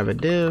 So we're gonna have a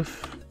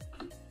div.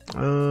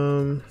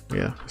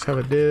 Yeah, let's have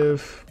a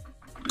div,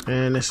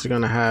 and this is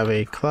gonna have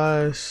a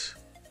class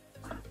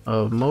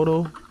of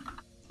modal,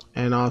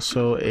 and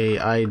also a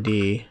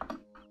ID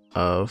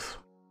of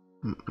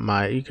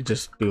my, you could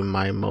just do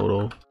my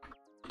modal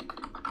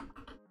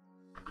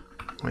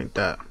like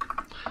that.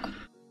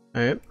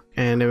 All right,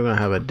 and then we're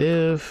gonna have a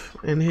div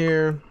in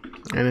here,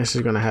 and this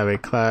is gonna have a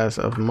class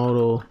of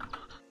modal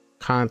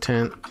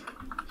content.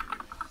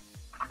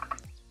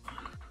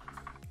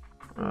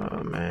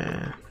 Oh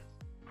man.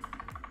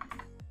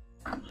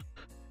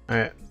 All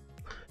right,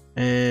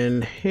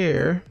 and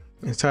here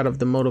inside of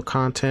the modal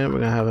content, we're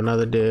gonna have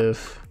another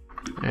div,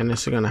 and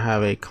this is gonna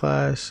have a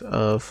class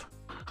of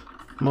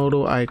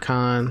modal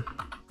icon,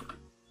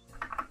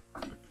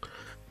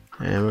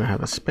 and we're gonna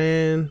have a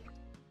span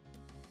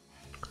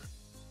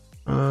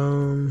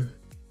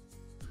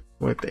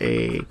with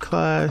a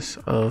class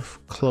of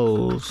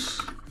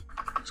close.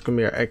 It's gonna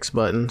be our X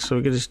button, so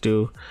we could just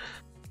do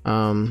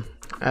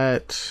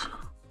at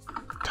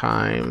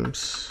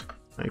times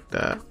like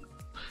that.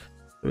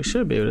 We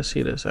should be able to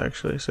see this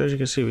actually. So as you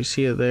can see, we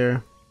see it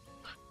there.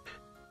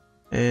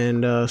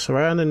 And so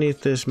right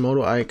underneath this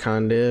modal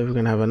icon div, we're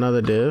gonna have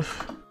another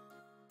div,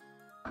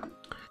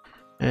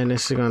 and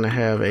this is gonna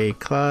have a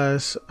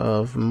class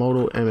of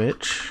modal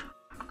image.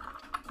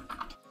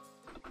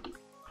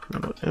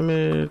 Modal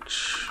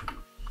image,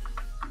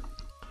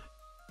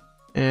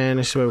 and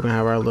this is where we're gonna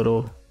have our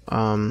little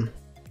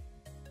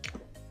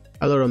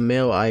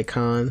mail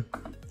icon.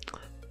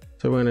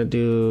 So we're gonna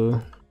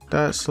do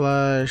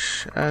 /assets/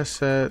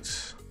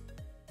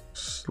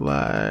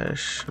 I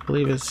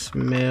believe it's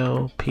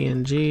mail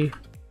PNG.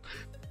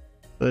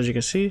 So as you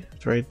can see,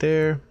 it's right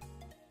there.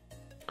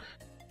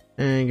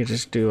 And you can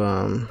just do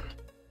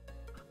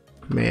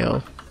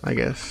mail, I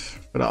guess,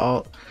 for the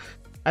alt.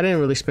 I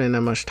didn't really spend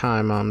that much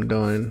time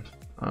doing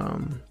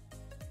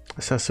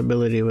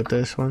accessibility with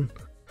this one.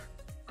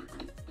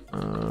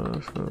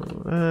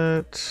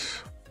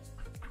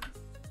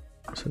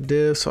 So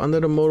div. So under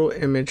the modal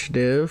image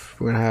div,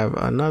 we're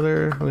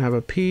gonna have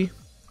a P,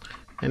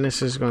 and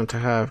this is going to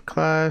have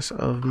class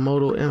of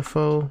modal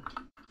info,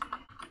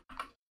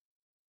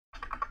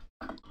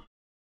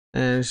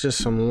 and it's just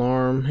some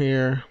lorem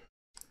here.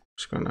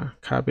 Just gonna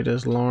copy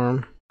this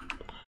lorem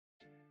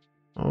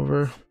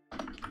over.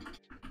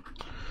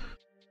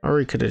 Or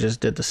we could have just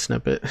did the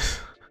snippet.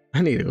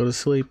 I need to go to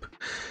sleep.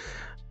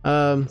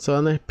 So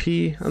under the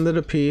P,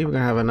 we're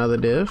gonna have another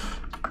div,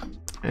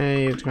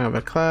 and you're gonna have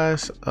a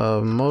class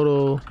of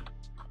modal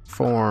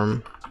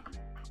form,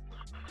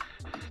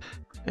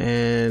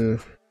 and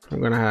we're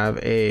gonna have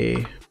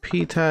a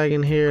P tag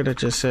in here that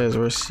just says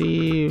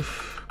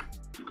receive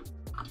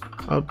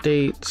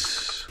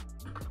updates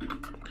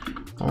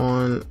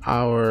on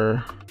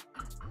our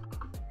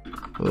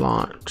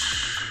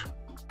launch.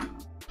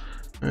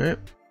 All right.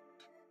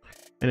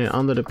 And then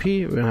under the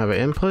P, we're gonna have an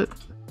input.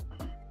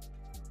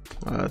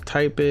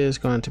 Type is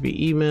going to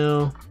be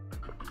email.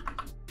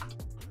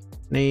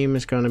 Name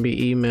is going to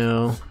be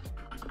email.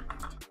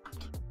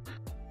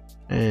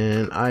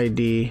 And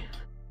ID,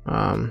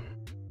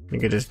 you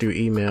could just do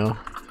email.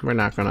 We're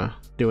not gonna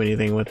do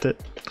anything with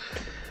it.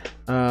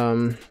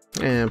 And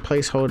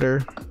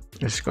placeholder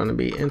is going to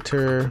be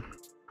enter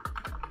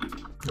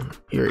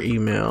your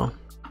email.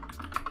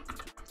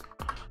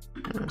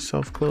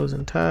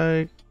 Self-closing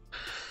tag.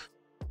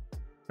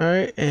 All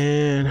right,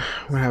 and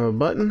we have a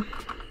button,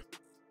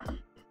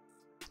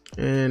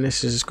 and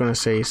this is going to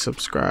say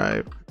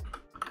subscribe.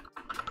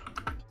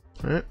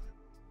 All right,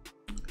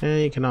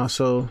 and you can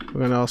also, we're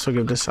going to also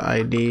give this an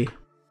ID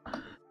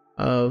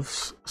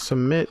of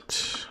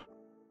submit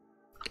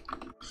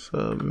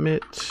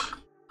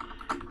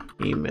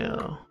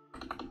email,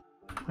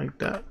 like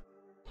that.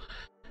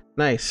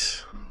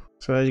 Nice.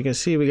 So as you can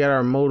see, we got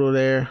our modal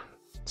there.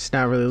 It's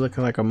not really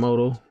looking like a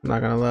modal, I'm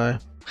not gonna lie.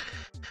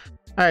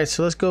 All right,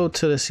 so let's go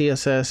to the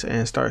CSS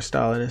and start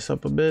styling this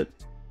up a bit.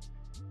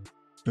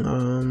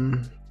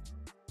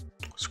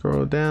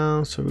 Scroll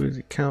down, so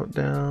we count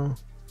down.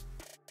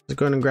 Let's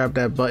go ahead and grab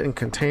that button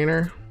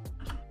container.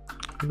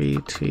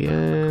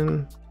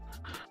 btn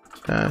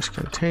 -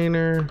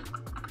 container.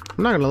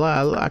 I'm not gonna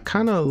lie, I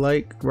kind of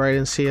like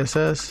writing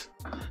CSS.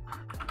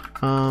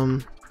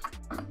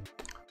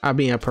 I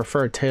mean, I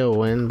prefer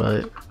Tailwind,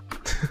 but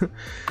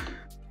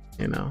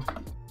you know,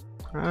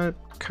 I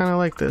kind of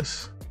like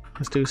this.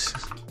 Let's do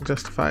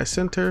justify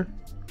center.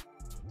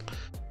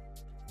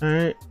 All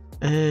right,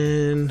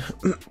 and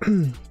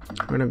we're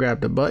gonna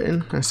grab the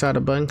button inside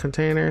the button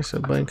container. So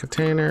button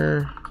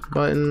container,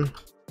 button.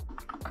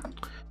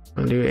 I'm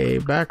gonna do a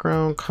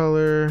background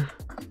color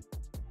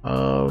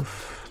of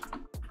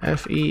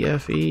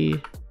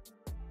FE,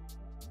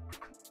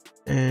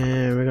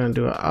 and we're gonna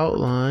do an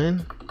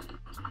outline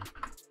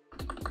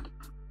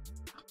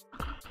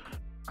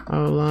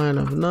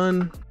of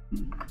none,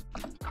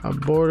 a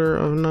border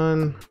of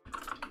none,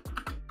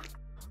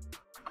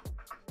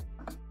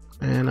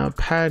 and a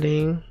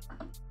padding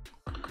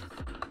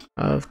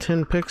of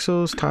 10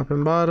 pixels top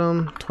and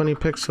bottom, 20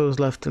 pixels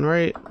left and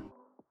right,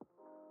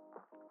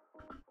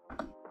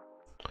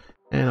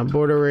 and a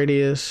border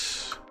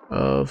radius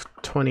of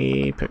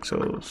 20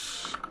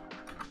 pixels.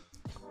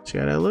 See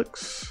how that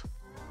looks?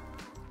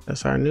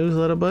 That's our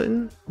newsletter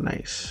button.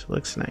 Nice,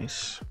 looks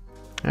nice.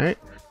 All right,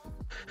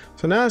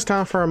 so now it's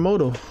time for our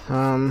modal.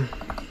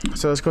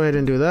 So let's go ahead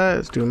and do that.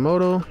 Let's do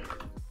modal.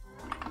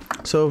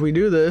 So if we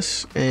do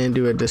this and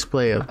do a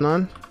display of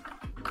none,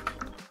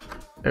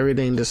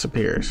 everything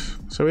disappears.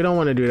 So we don't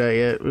want to do that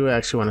yet. We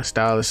actually want to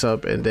style this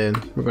up, and then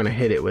we're going to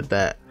hit it with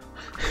that.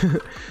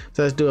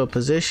 So let's do a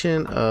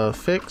position of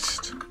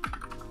fixed.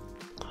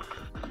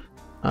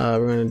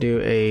 We're going to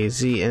do a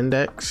z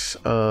index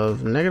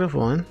of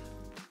 -1.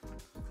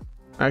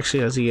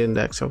 Actually, a z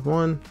index of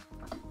 1.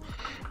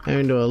 And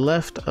we do a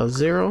left of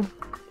 0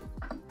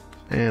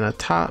 and a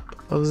top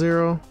of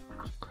 0.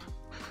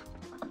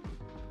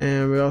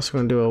 And we're also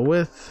going to do a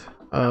width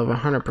of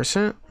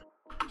 100%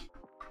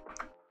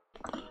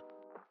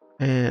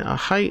 and a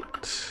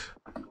height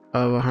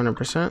of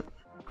 100%.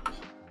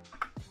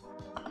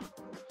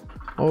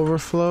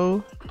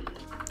 Overflow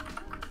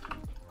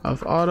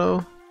of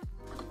auto.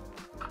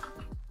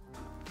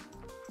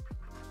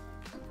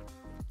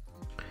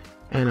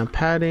 And a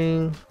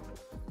padding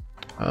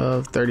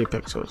of 30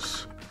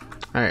 pixels.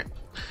 All right,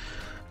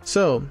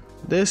 so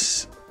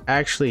this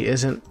actually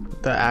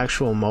isn't the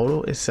actual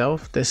modal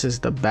itself. This is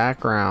the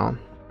background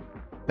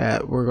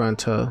that we're going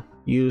to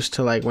use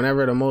to, like,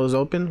 whenever the modal is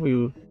open,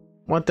 we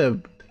want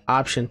the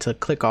option to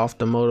click off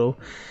the modal.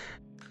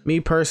 Me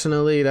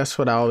personally, that's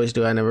what I always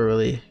do. I never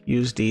really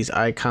use these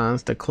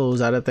icons to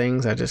close out of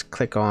things. I just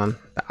click on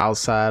the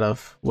outside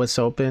of what's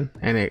open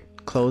and it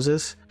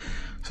closes.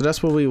 So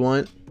that's what we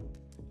want.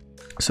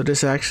 So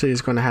this actually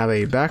is going to have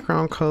a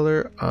background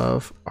color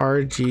of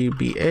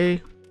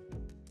RGBA,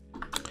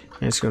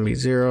 And it's gonna be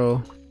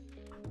 0,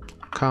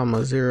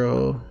 0,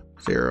 0,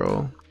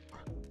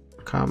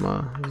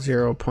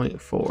 0.4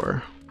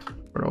 for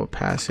the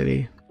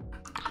opacity.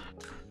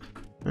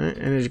 All right,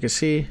 and as you can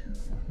see,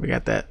 we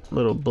got that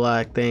little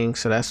black thing.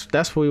 So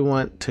that's what we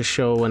want to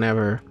show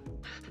whenever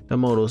the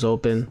modal is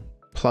open,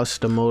 plus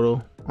the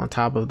modal on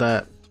top of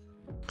that.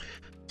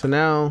 So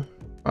now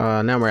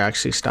we're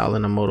actually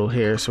styling the modal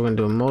here. So we're gonna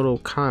do a modal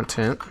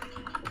content,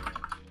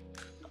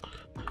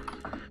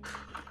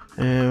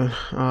 and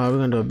we're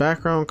gonna do a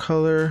background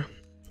color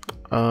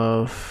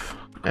of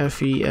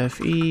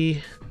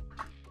FE,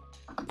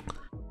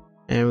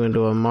 and we're gonna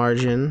do a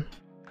margin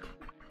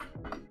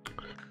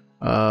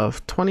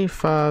of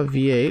 25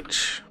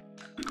 VH,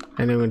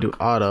 and then we're gonna do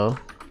auto.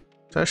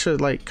 So that should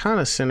like kind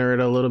of center it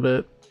a little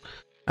bit.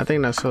 I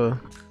think that's a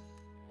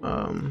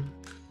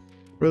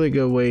really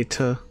good way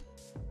to.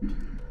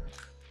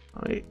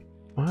 Wait,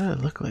 why did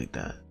it look like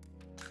that?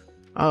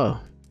 Oh,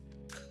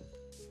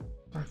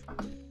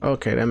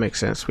 okay, that makes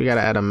sense. We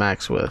gotta add a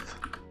max width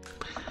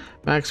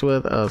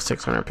of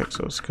 600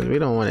 pixels because we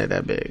don't want it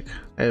that big.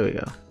 There we go.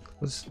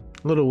 It was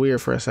a little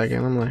weird for a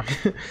second. I'm like,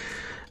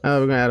 we're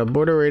gonna add a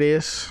border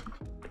radius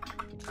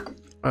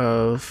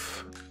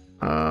of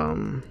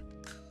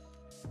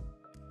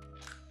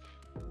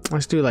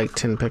let's do like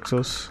 10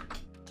 pixels,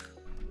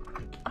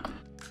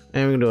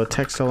 and we're gonna do a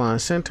text align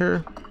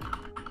center,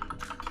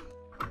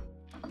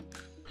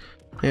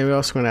 and we're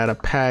also gonna add a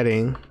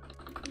padding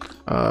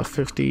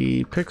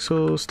 50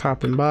 pixels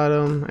top and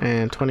bottom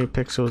and 20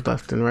 pixels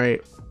left and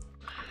right.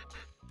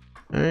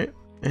 All right,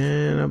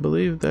 and I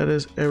believe that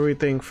is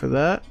everything for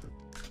that.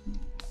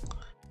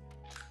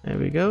 There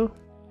we go.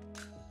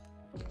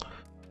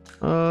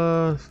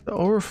 The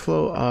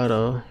overflow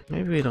auto,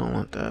 maybe we don't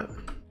want that.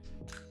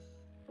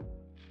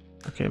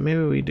 Okay,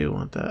 maybe we do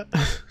want that.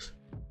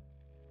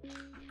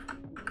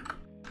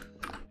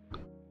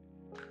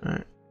 All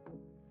right.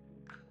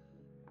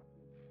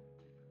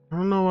 I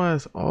don't know why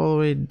it's all the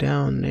way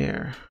down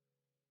there.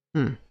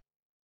 I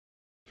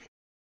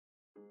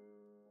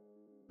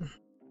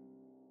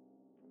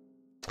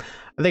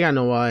think I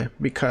know why,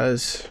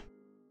 because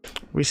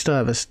we still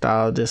have to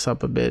style this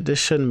up a bit. This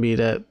shouldn't be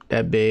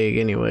that big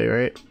anyway,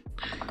 right?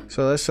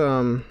 So let's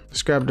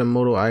grab the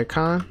modal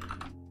icon,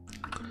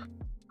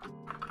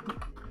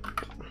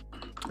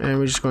 and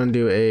we're just going to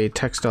do a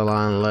text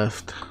align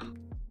left,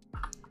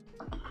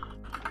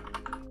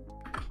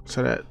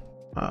 so that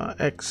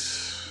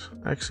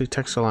actually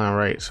text align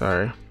right,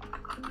 sorry.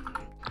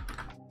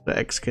 The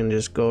X can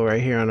just go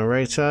right here on the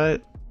right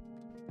side.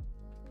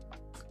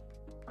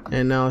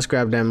 And now let's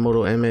grab that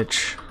modal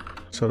image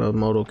so the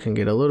modal can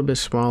get a little bit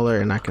smaller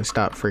and I can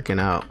stop freaking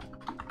out.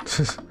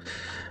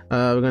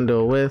 We're gonna do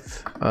a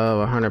width of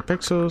 100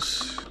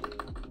 pixels,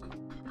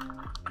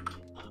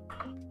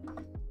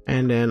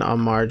 and then a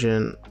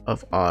margin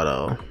of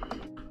auto.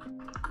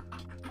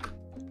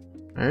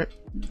 All right,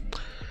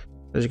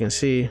 as you can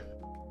see,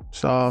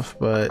 it's off,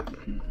 but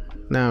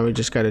now we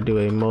just got to do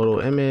a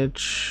modal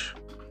image,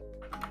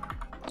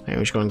 and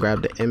we're just going to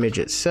grab the image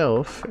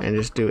itself and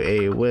just do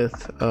a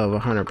width of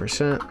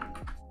 100%.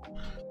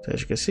 So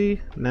as you can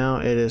see, now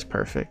it is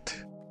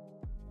perfect.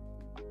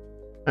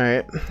 All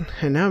right,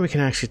 and now we can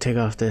actually take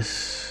off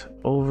this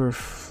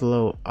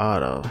overflow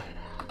auto.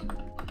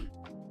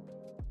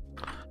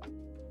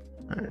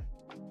 All right,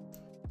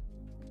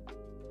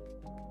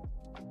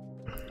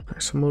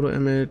 so modal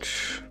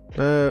image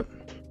that.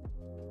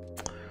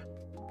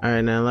 All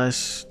right, now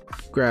let's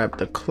grab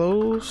the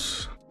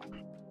close.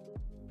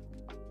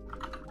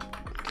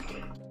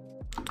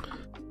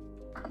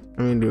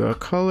 I'm gonna do a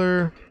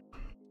color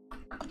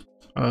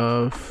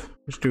of,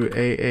 let's do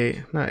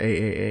AA, not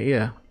AAA,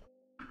 yeah,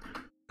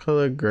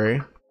 color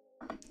gray.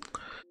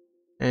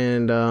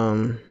 And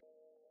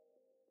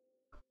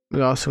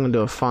we're also gonna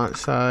do a font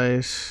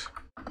size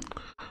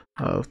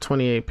of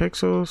 28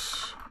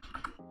 pixels.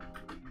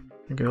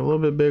 Make it a little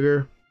bit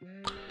bigger.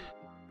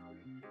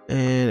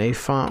 And a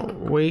font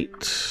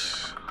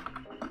weight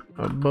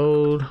of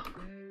bold.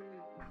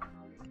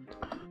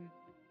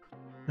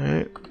 All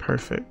right,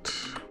 perfect.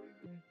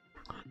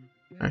 All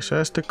right, so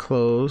that's the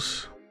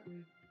close.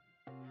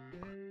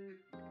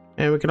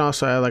 And we can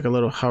also add like a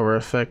little hover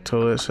effect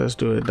to it. So let's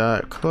do a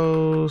dot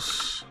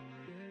close,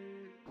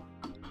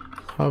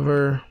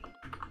 hover.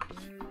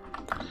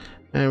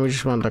 And we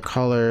just want the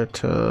color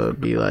to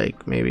be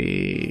like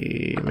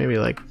maybe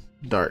like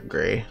dark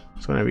gray.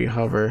 So whenever you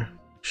hover,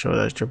 show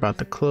that you're about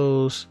to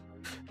close.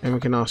 And we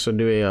can also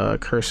do a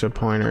cursor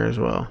pointer as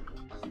well.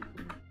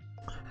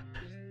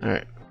 All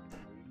right,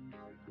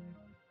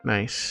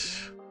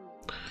 nice.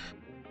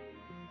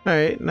 All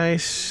right,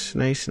 nice.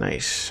 All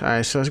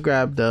right, so let's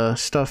grab the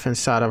stuff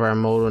inside of our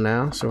modal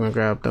now. So we're gonna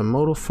grab the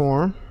modal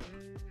form.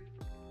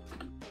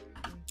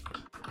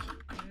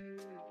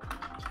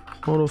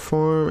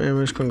 And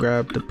we're just gonna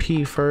grab the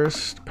P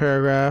first,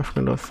 paragraph.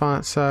 We're gonna do a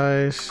font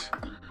size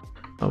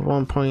of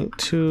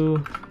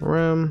 1.2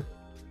 rem.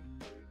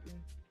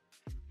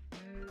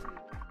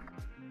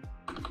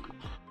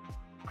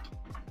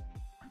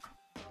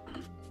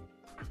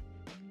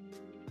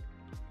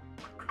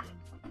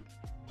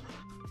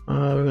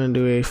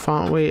 gonna do a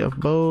font weight of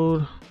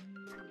bold.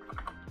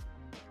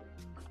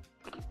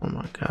 Oh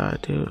my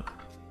god, dude.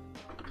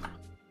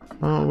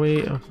 Font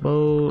weight of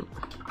bold.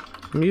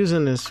 I'm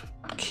using this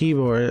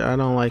keyboard, I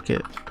don't like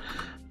it.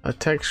 A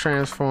text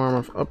transform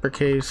of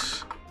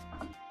uppercase.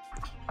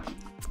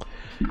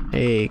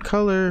 A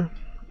color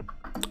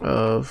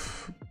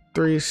of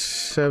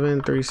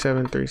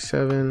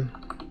 373737.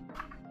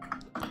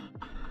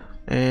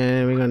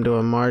 And we're gonna do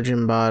a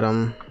margin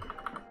bottom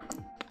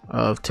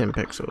of 10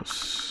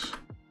 pixels.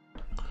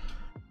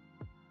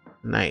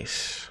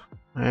 Nice.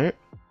 All right.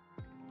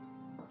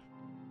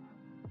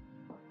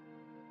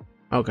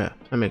 Okay,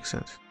 that makes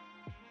sense.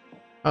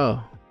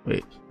 Oh,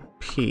 wait,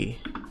 P.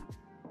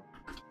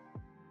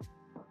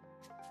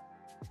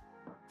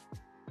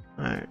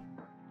 All right.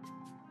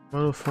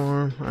 Modal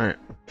form. All right.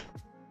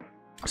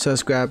 So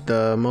let's grab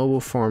the mobile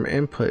form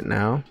input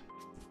now.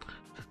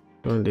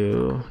 We're gonna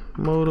do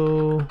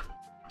modal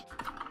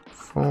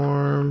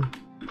form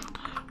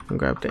and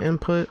grab the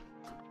input.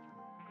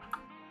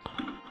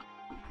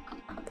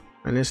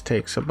 And this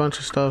takes a bunch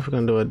of stuff. We're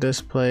gonna do a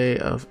display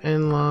of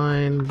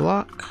inline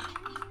block.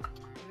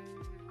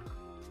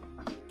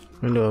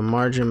 We're gonna do a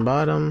margin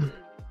bottom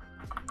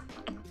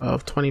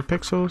of 20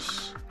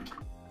 pixels.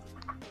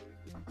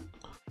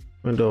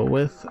 We're gonna do a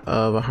width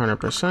of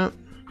 100%.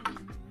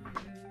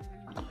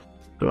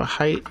 Do a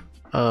height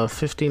of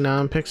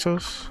 59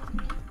 pixels.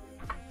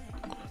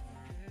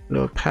 Do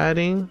a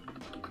padding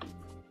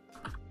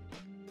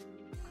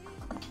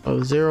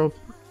of zero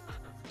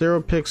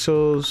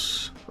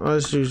pixels.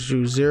 Let's just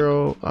do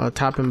 0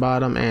 top and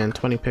bottom and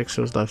 20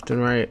 pixels left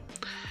and right.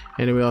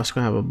 And then we also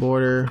gonna have a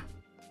border.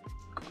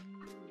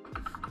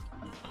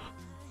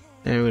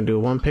 And we're gonna do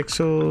 1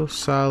 pixel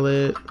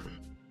solid.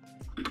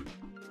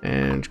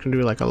 And it's gonna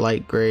do like a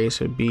light gray,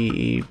 so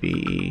BE,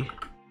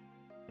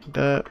 like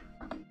that.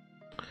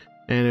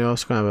 And we're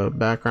also gonna have a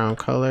background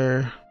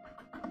color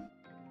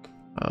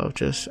of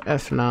just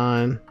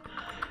F9.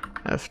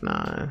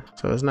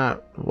 So it's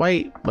not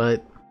white,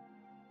 but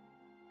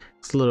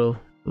it's a little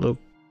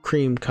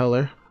cream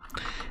color.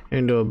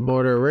 And do a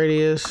border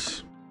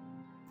radius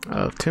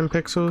of 10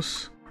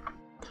 pixels.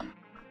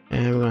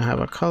 And we're gonna have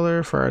a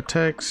color for our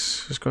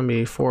text. It's gonna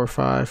be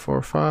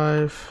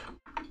 4545.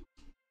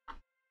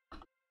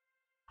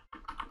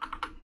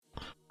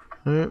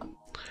 All right.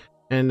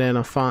 And then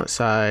a font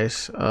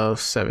size of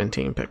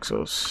 17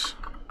 pixels.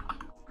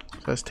 So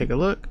let's take a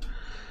look.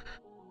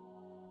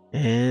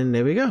 And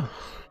there we go.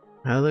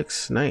 That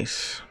looks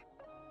nice.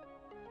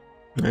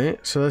 All right,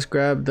 so let's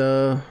grab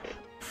the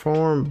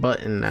form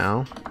button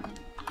now.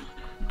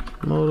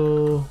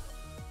 Modal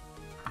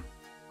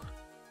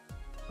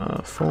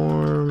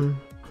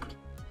form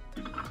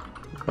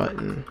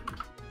button.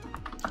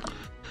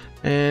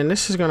 And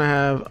this is gonna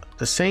have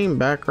the same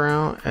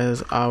background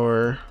as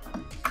our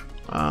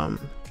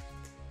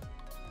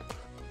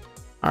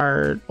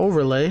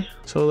overlay.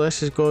 So let's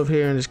just go over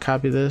here and just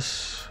copy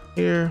this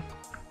here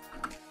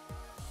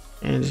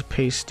and just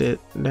paste it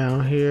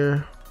down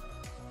here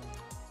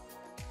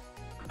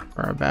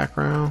for our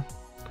background.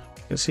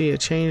 You can see it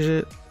changed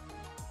it.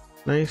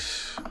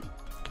 Nice.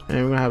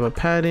 And we're gonna have a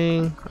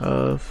padding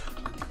of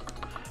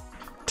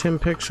 10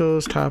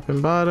 pixels top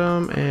and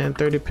bottom and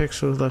 30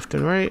 pixels left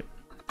and right.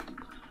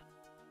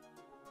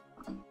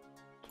 And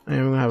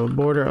we're gonna have a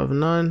border of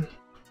none.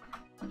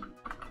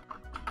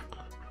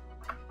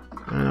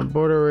 And a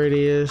border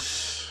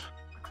radius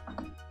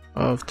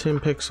of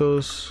 10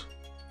 pixels.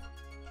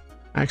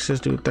 Actually,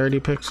 let's do 30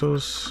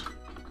 pixels.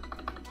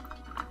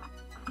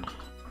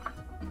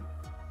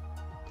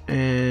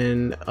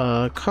 And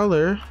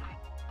color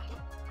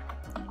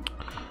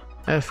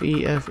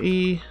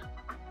FE.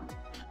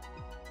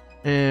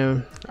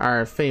 And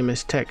our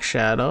famous text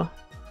shadow.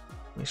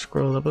 Let me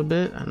scroll up a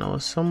bit. I know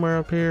it's somewhere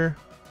up here.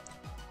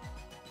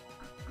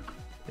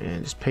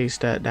 And just paste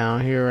that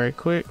down here right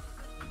quick.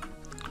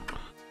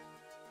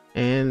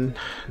 And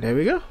there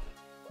we go.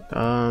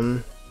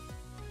 I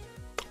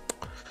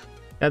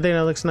think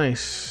that looks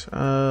nice.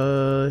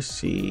 Let's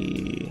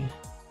see.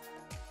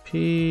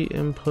 P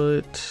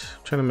input.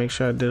 I'm trying to make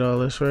sure I did all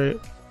this right.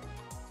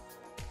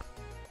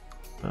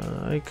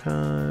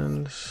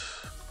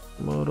 Icons.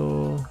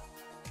 Modal.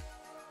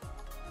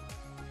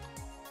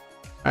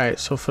 Alright,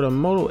 so for the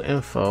modal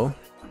info.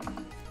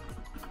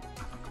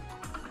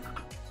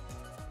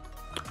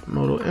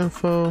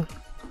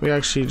 We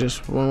actually we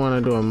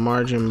want to do a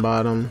margin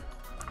bottom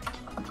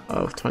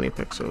of 20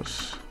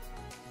 pixels.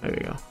 There we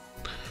go.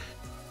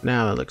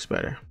 Now it looks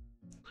better.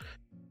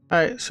 All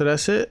right, so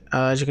that's it.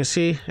 As you can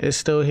see, it's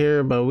still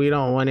here, but we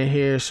don't want it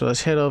here. So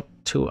let's head up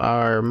to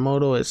our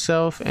modal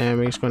itself, and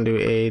we're just going to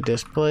do a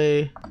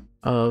display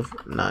of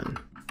none.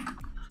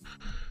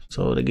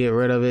 So to get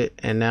rid of it,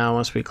 and now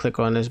once we click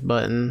on this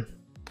button,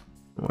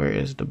 where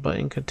is the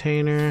button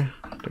container?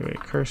 Do a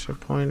cursor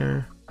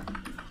pointer.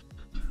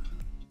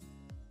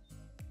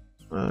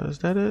 Is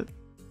that it?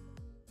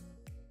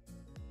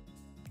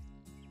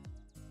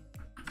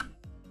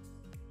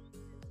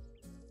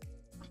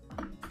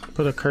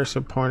 Put a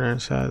cursor pointer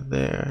inside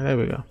there. There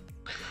we go.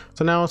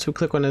 So now once we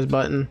click on this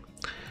button,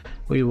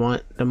 we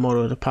want the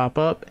modal to pop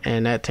up,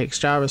 and that takes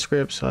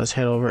JavaScript. So let's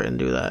head over and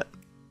do that.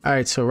 All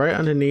right, so right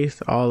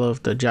underneath all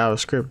of the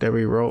JavaScript that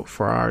we wrote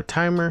for our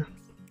timer,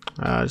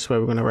 this way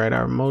we're going to write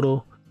our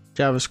modal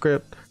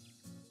JavaScript.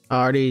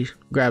 I already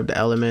grabbed the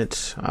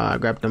elements,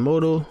 grabbed the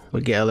modal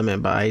with get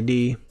element by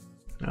ID,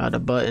 the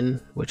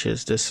button, which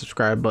is this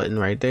subscribe button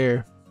right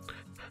there,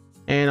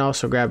 and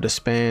also grab the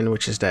span,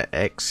 which is that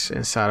X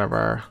inside of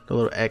the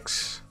little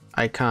X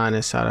icon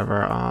inside of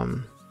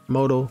our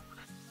modal,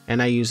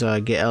 and I use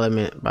get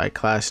element by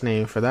class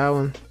name for that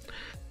one.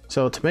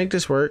 So to make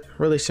this work,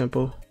 really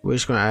simple, we're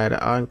just going to add an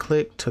on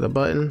click to the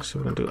button. So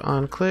we're going to do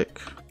on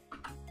click,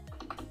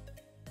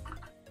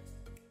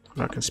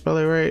 if I can spell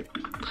it right,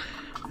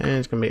 and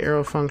it's going to be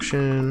arrow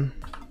function,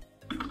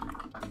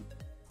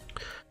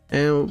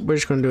 and we're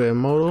just going to do a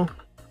modal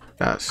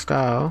dot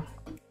style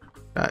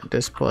dot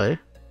display,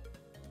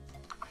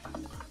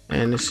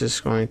 and this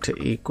is going to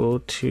equal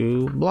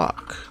to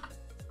block.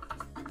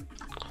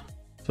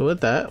 So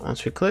with that,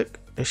 once we click,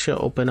 it should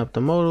open up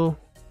the modal,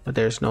 but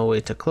there's no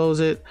way to close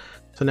it.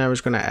 So now we're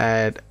just going to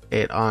add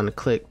it on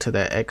click to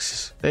that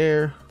X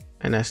there,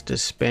 and that's the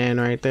span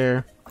right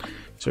there.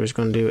 So we're just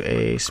going to do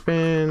a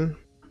span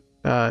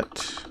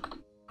dot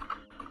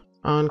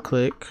on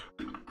click,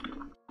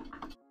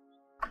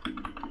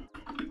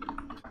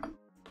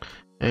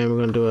 and we're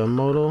going to do a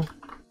modal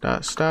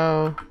dot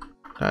style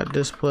dot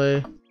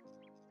display,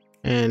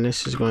 and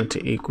this is going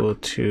to equal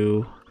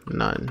to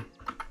none.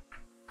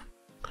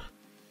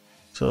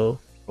 So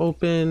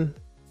open,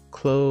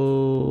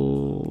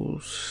 close.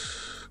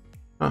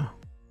 Oh,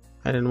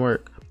 that didn't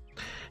work,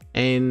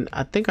 and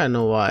I think I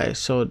know why.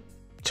 So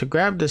to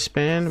grab the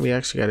span, we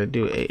actually got to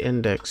do a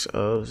index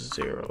of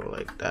 0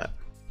 like that.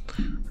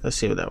 Let's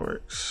see if that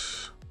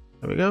works.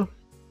 There we go.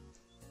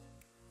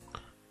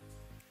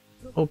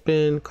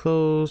 Open,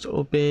 close,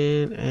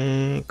 open,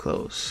 and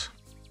close.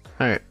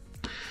 All right.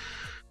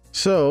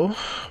 So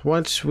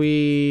once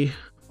we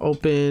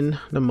open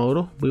the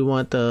modal, we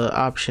want the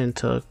option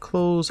to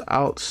close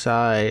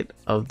outside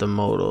of the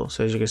modal.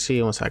 So as you can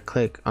see, once I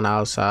click on the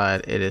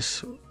outside,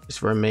 it's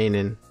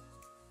remaining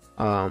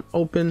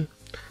open.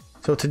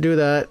 So to do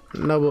that,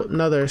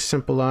 another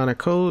simple line of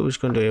code, we're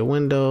just going to do a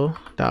window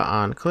dot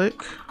on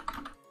click,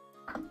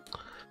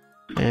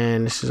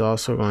 and this is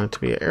also going to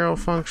be an arrow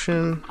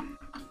function,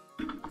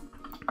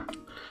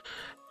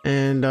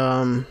 and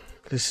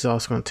this is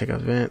also going to take a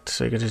vent,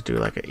 so you can just do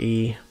like an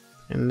E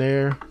in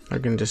there. I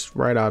can just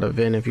write out a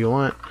vent if you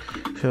want.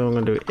 So I'm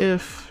going to do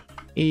if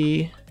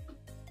E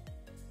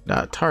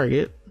dot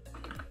target.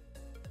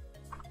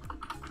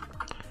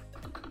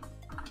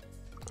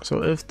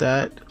 So if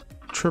that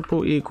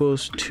triple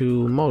equals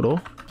to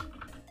modal,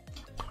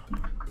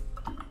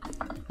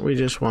 we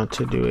just want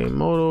to do a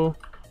modal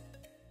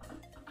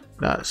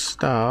dot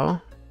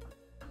style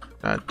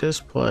dot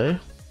display,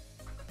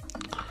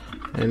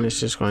 and it's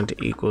just going to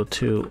equal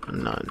to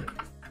none,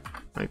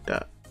 like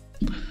that.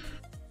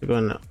 We're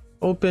going to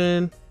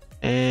open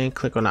and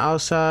click on the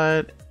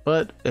outside,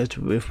 but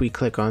if we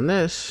click on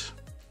this,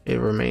 it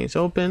remains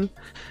open,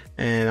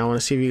 and I want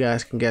to see if you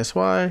guys can guess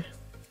why.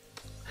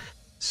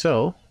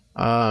 So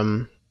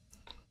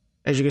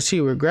as you can see,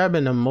 we're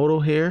grabbing a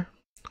modal here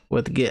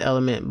with get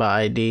element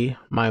by ID,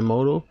 my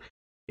modal.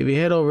 If you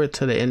head over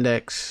to the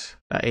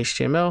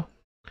index.html,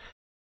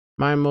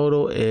 my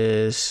modal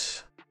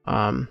is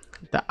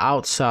the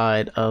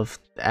outside of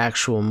the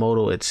actual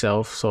modal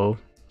itself. So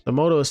the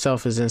modal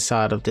itself is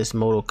inside of this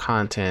modal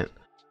content.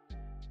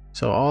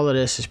 So all of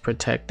this is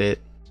protected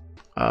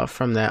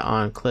from that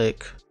on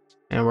click,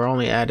 and we're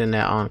only adding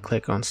that on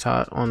click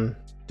on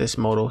this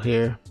modal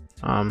here.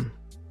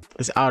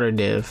 It's outer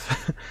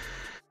div.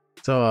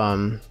 So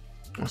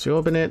once you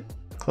open it,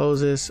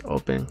 closes,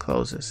 open,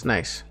 closes.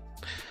 Nice.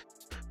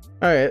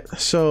 All right,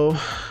 so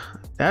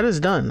that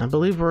is done. I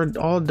believe we're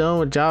all done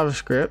with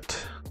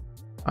JavaScript.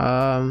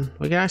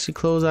 We can actually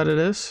close out of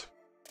this,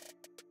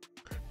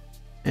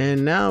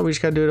 and now we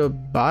just gotta do the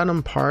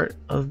bottom part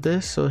of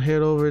this. So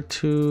head over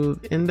to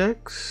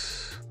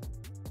index,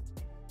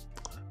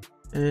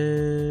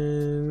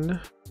 and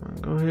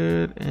go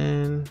ahead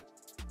and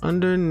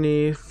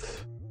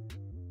underneath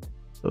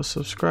the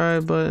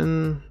subscribe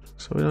button.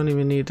 So we don't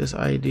even need this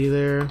ID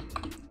there.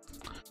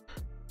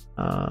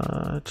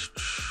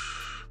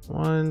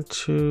 1,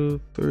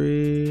 2,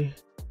 3.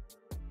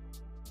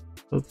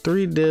 So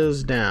 3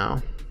 divs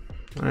down.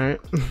 All right.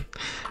 I'm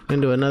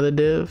gonna do another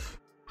div,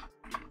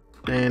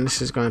 and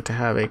this is going to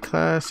have a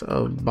class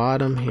of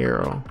bottom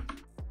hero.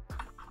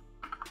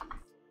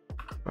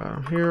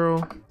 Bottom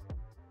hero,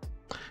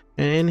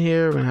 and in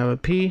here we're gonna have a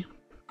P,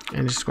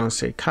 and it's just gonna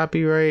say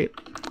copyright.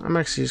 I'm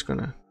actually just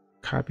gonna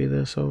copy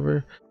this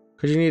over,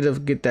 because you need to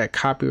get that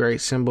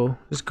copyright symbol.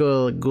 Just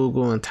go to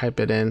Google and type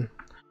it in,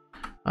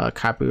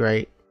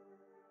 copyright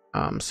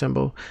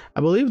symbol.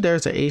 I believe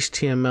there's a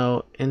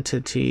HTML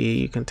entity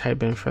you can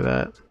type in for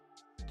that,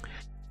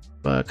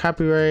 but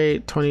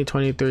copyright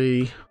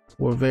 2023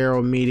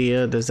 Wavero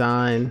Media,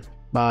 design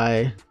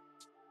by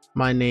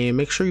my name.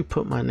 Make sure you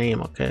put my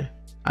name, okay?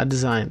 I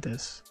designed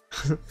this.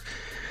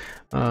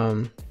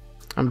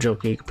 I'm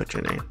joking, you can put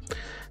your name.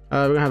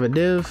 We're gonna have a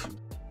div,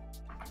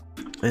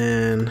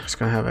 and it's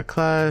gonna have a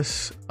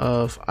class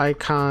of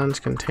icons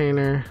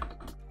container.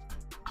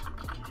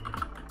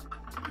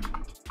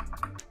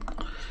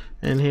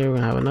 And here we're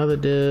gonna have another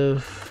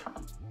div.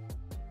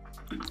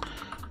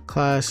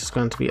 Class is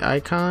going to be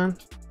icon.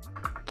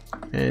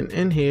 And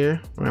in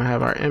here, we're gonna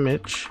have our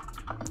image.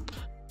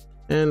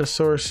 And the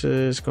source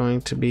is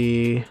going to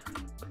be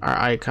our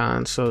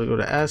icon. So go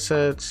to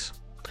assets.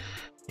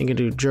 You can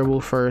do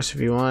dribble first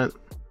if you want.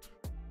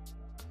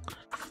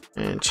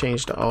 And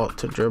change the alt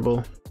to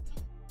dribble.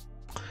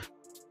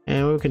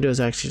 And what we can do is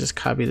actually just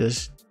copy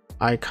this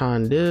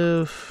icon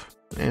div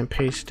and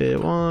paste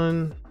it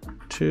 1,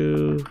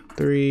 2,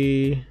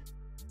 3,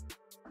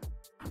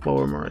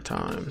 4 more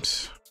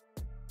times.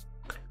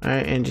 All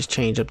right, and just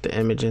change up the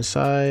image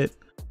inside.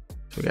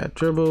 So we got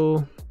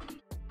dribble,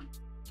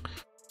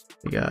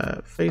 we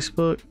got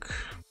Facebook,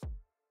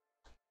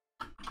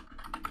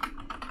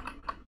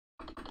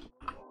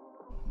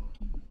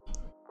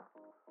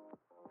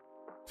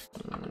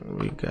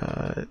 we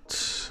got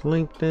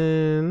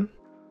LinkedIn,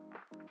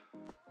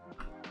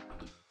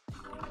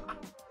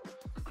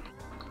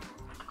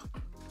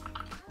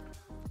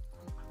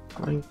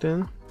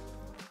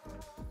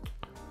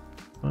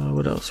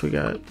 what else we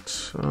got?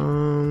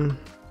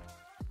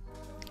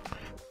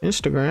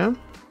 Instagram,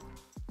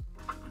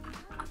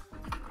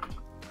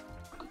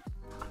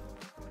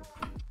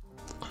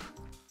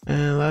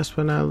 and last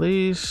but not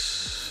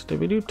least, did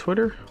we do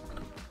Twitter?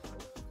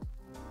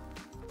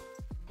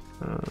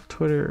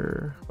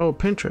 Twitter, oh,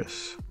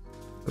 Pinterest.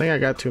 I think I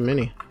got too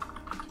many.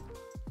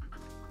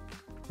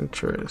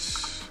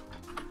 Pinterest,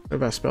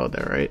 if I spelled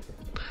that right.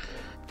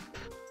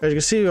 As you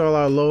can see, all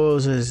our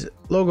logos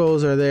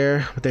are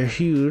there, but they're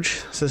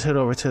huge. So let's head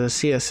over to the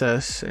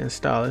CSS and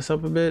style this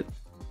up a bit.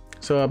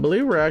 So I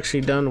believe we're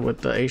actually done with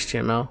the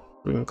HTML.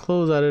 We can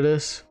close out of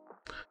this.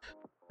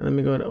 And let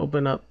me go ahead and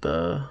open up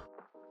the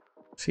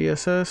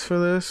CSS for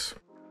this.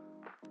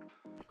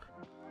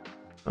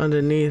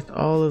 Underneath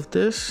all of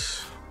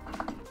this,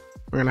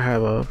 we're gonna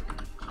have a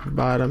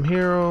bottom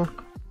hero.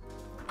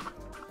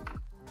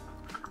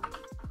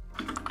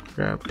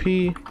 Grab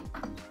P.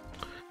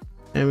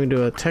 And we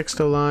do a text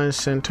align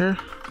center,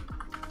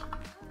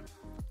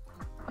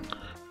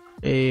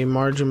 a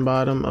margin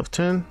bottom of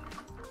 10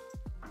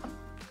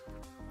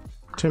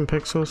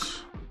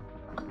 pixels,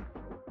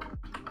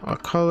 a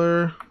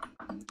color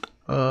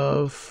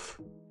of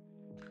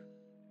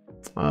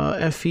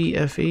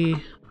FE,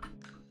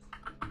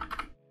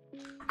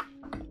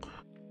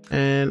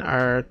 and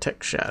our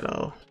text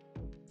shadow,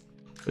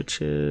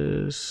 which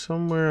is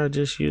somewhere. I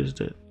just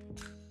used it.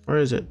 Where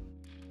is it?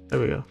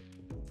 There we go.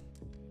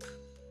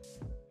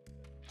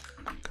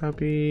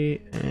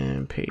 Copy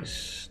and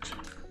paste.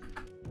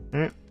 All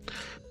right,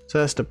 so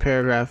that's the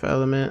paragraph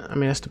element. I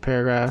mean, that's the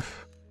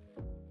paragraph.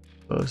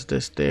 So it's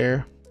this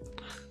there.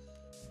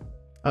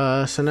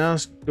 So now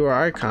let's do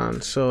our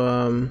icons.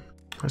 So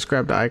let's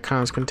grab the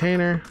icons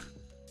container,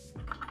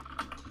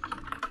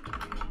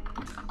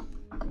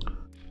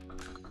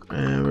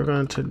 and we're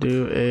going to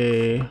do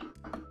a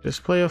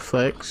display of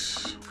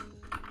flex.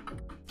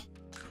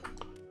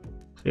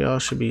 So y'all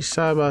should be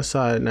side by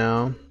side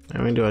now.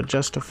 And we do a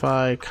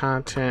justify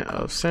content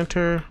of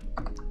center,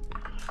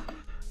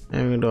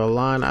 and we can do a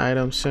line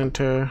item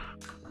center,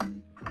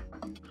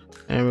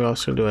 and we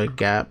also do a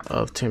gap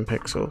of 10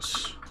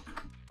 pixels.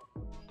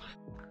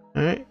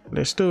 All right,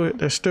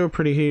 they're still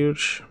pretty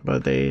huge,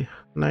 but they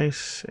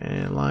nice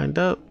and lined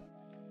up.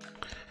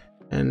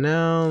 And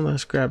now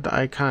let's grab the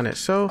icon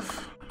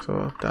itself.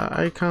 So the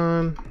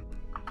icon,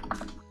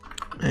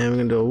 and we're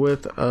gonna do a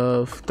width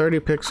of 30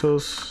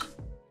 pixels.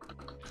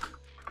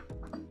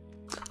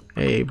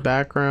 A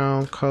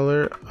background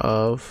color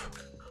of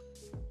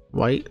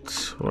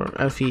white or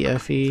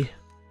FE,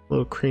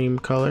 little cream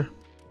color.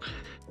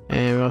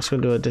 And we're also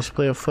gonna do a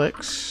display of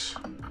flex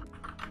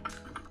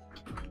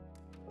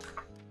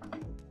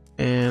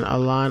and a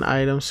line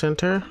item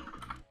center,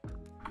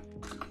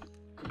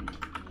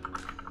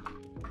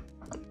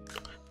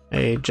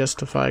 a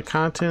justify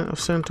content of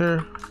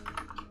center,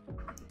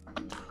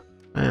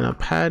 and a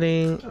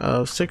padding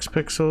of 6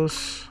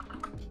 pixels,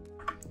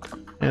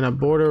 and a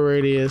border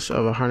radius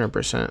of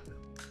 100%.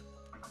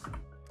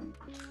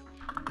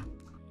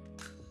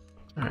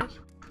 All right.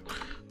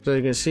 So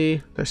you can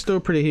see they're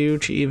still pretty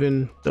huge,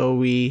 even though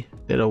we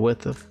did a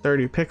width of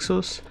 30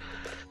 pixels.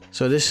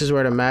 So this is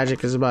where the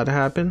magic is about to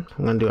happen.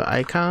 I'm gonna do an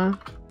icon,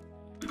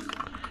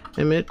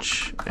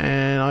 image,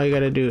 and all you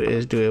gotta do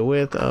is do a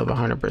width of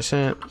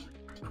 100%.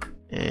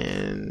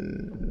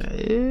 And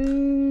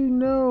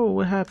no,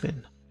 what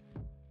happened?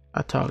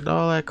 I talked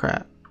all that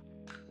crap.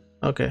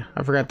 Okay,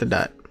 I forgot the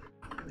dot.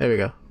 There we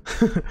go.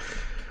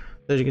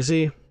 As you can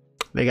see,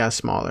 they got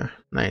smaller.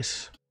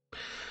 Nice.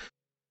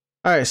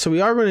 All right, so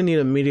we are going to need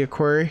a media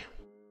query.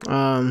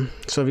 So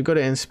if you go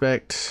to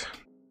inspect,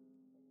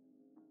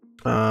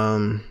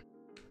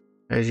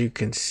 as you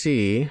can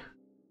see,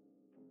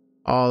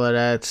 all of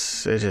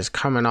that's is just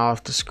coming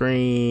off the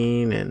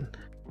screen, and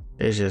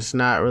it's just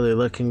not really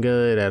looking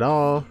good at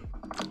all.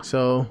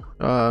 So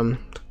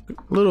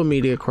little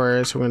media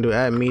queries. So we're gonna do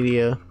add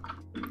media,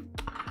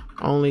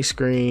 only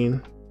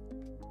screen,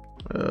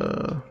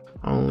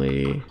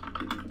 only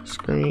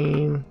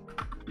screen.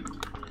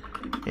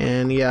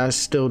 And yeah, I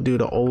still do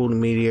the old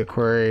media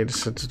query.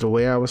 This is the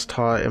way I was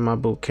taught in my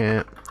boot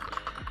camp.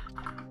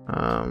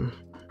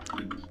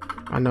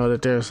 I know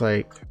that there's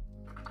like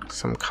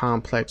some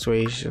complex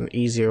ways and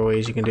easier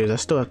ways you can do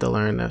this. I still have to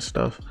learn that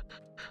stuff.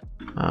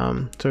 So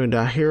we're gonna do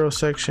a hero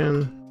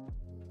section.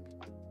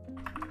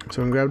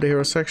 So I'm gonna grab the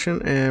hero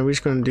section and we're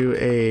just gonna do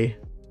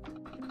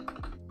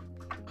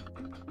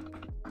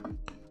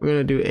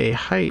a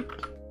height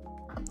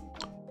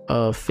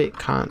of fit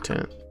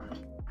content,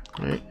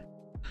 right?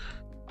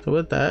 So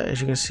with that,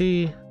 as you can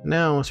see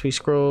now, once we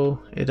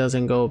scroll, it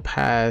doesn't go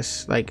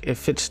past, like it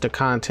fits the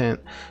content.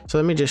 So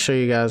let me just show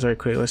you guys right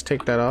quick. Let's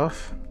take that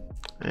off,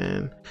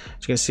 and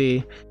as you can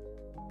see,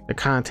 the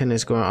content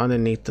is going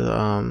underneath the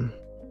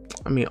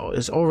I mean,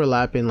 it's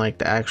overlapping like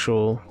the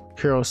actual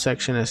hero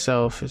section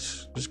itself.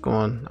 It's just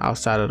going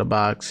outside of the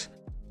box.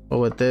 But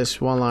with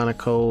this one line of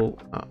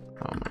code, oh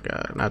my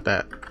god, not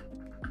that,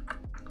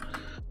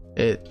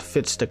 it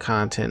fits the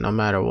content no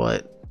matter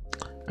what.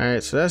 All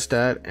right, so that's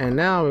that. And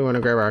now we want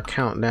to grab our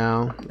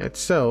countdown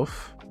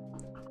itself,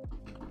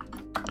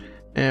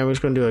 and we're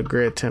just going to do a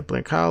grid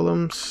template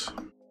columns.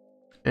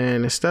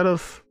 And instead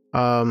of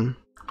 4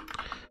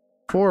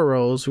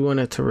 rows, we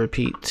want it to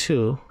repeat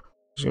 2.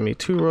 There's gonna be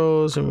 2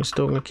 rows, and we're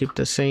still gonna keep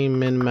the same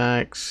min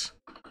max.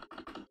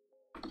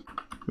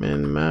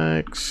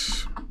 I'm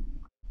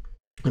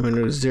gonna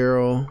do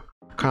 0,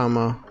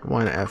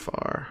 1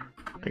 FR,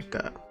 like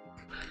that.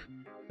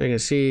 So you can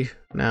see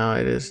now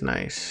it is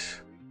nice.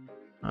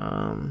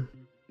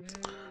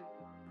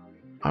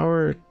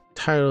 Our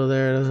title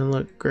there doesn't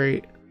look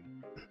great.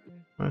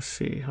 Let's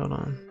see, hold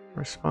on.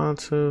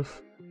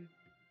 Responsive.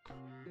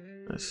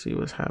 Let's see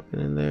what's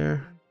happening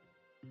there.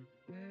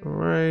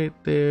 Right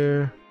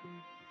there.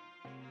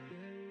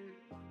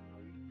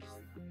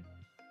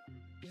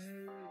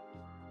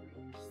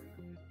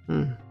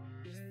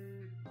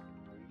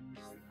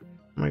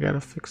 I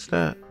gotta fix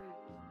that.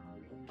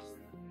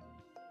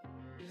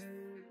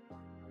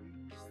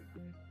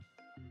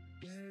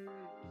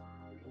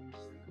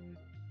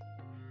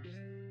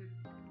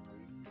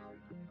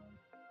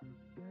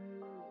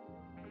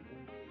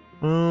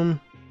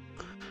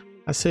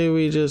 I say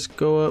we just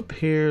go up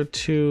here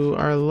to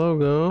our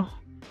logo.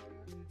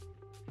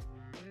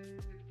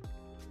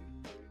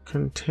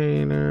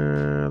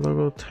 Container,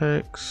 logo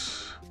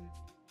text.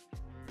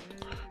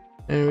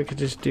 And we could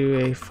just do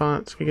a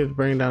font. We could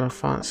bring down a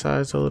font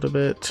size a little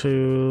bit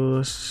to,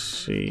 let's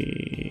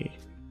see.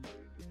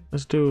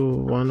 Let's do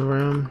 1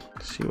 rem.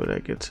 See what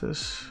that gets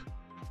us.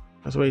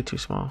 That's way too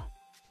small.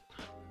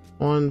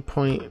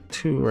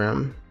 1.2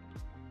 rem.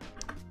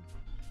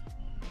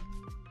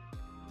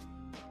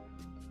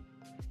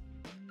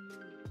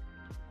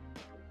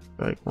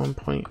 Like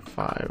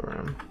 1.5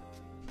 rem.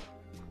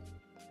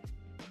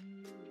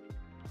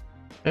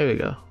 There we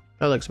go.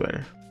 That looks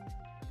better.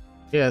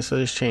 Yeah, so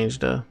just change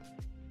the,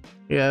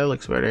 yeah, it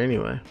looks better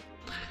anyway.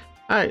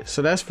 All right,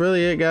 so that's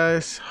really it,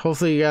 guys.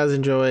 Hopefully you guys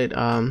enjoyed.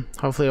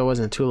 Hopefully it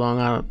wasn't too long.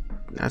 I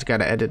just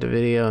gotta edit the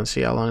video and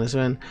see how long it's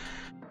been.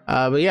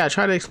 But yeah, I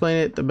try to explain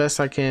it the best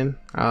I can.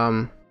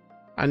 I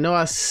know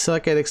I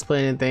suck at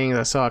explaining things.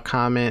 I saw a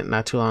comment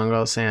not too long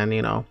ago saying,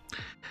 you know,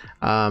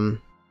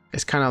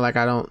 it's kind of like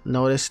I don't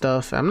know this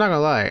stuff. I'm not gonna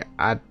lie,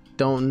 I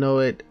don't know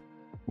it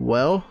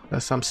well.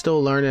 I'm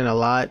still learning a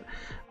lot.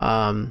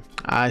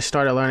 I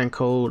started learning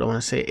code, I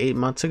want to say 8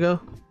 months ago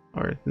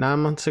or 9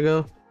 months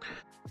ago,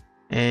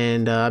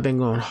 and I've been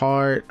going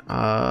hard.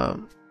 A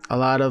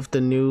lot of the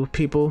new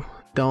people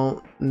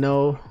don't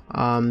know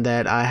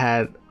that I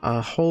had a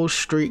whole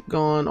streak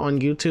going on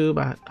YouTube.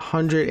 I had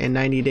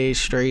 190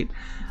 days straight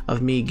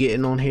of me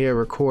getting on here,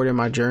 recording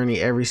my journey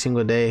every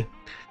single day,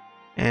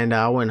 and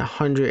I went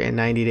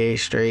 190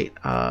 days straight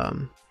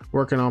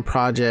working on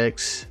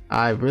projects.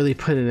 I really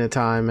put in the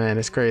time, man.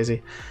 It's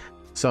crazy.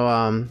 So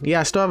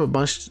yeah, I still have a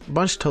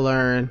bunch to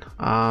learn,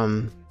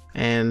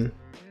 and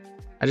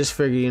I just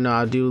figure, you know,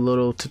 I'll do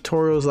little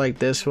tutorials like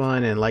this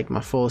one and like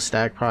my full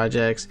stack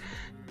projects,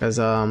 because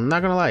I'm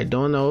not gonna lie,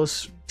 doing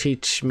those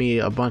teach me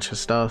a bunch of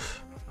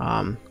stuff.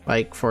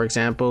 Like for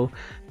example,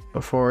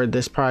 before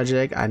this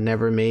project I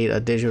never made a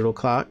digital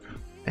clock,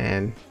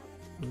 and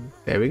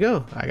there we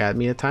go, I got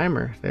me a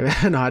timer.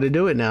 I know how to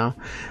do it now.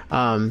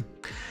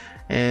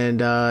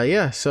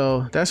 Yeah,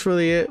 so that's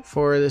really it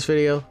for this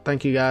video.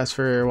 Thank you guys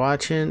for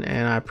watching,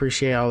 and I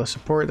appreciate all the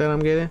support that I'm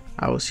getting.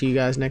 I will see you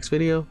guys next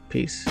video.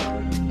 Peace.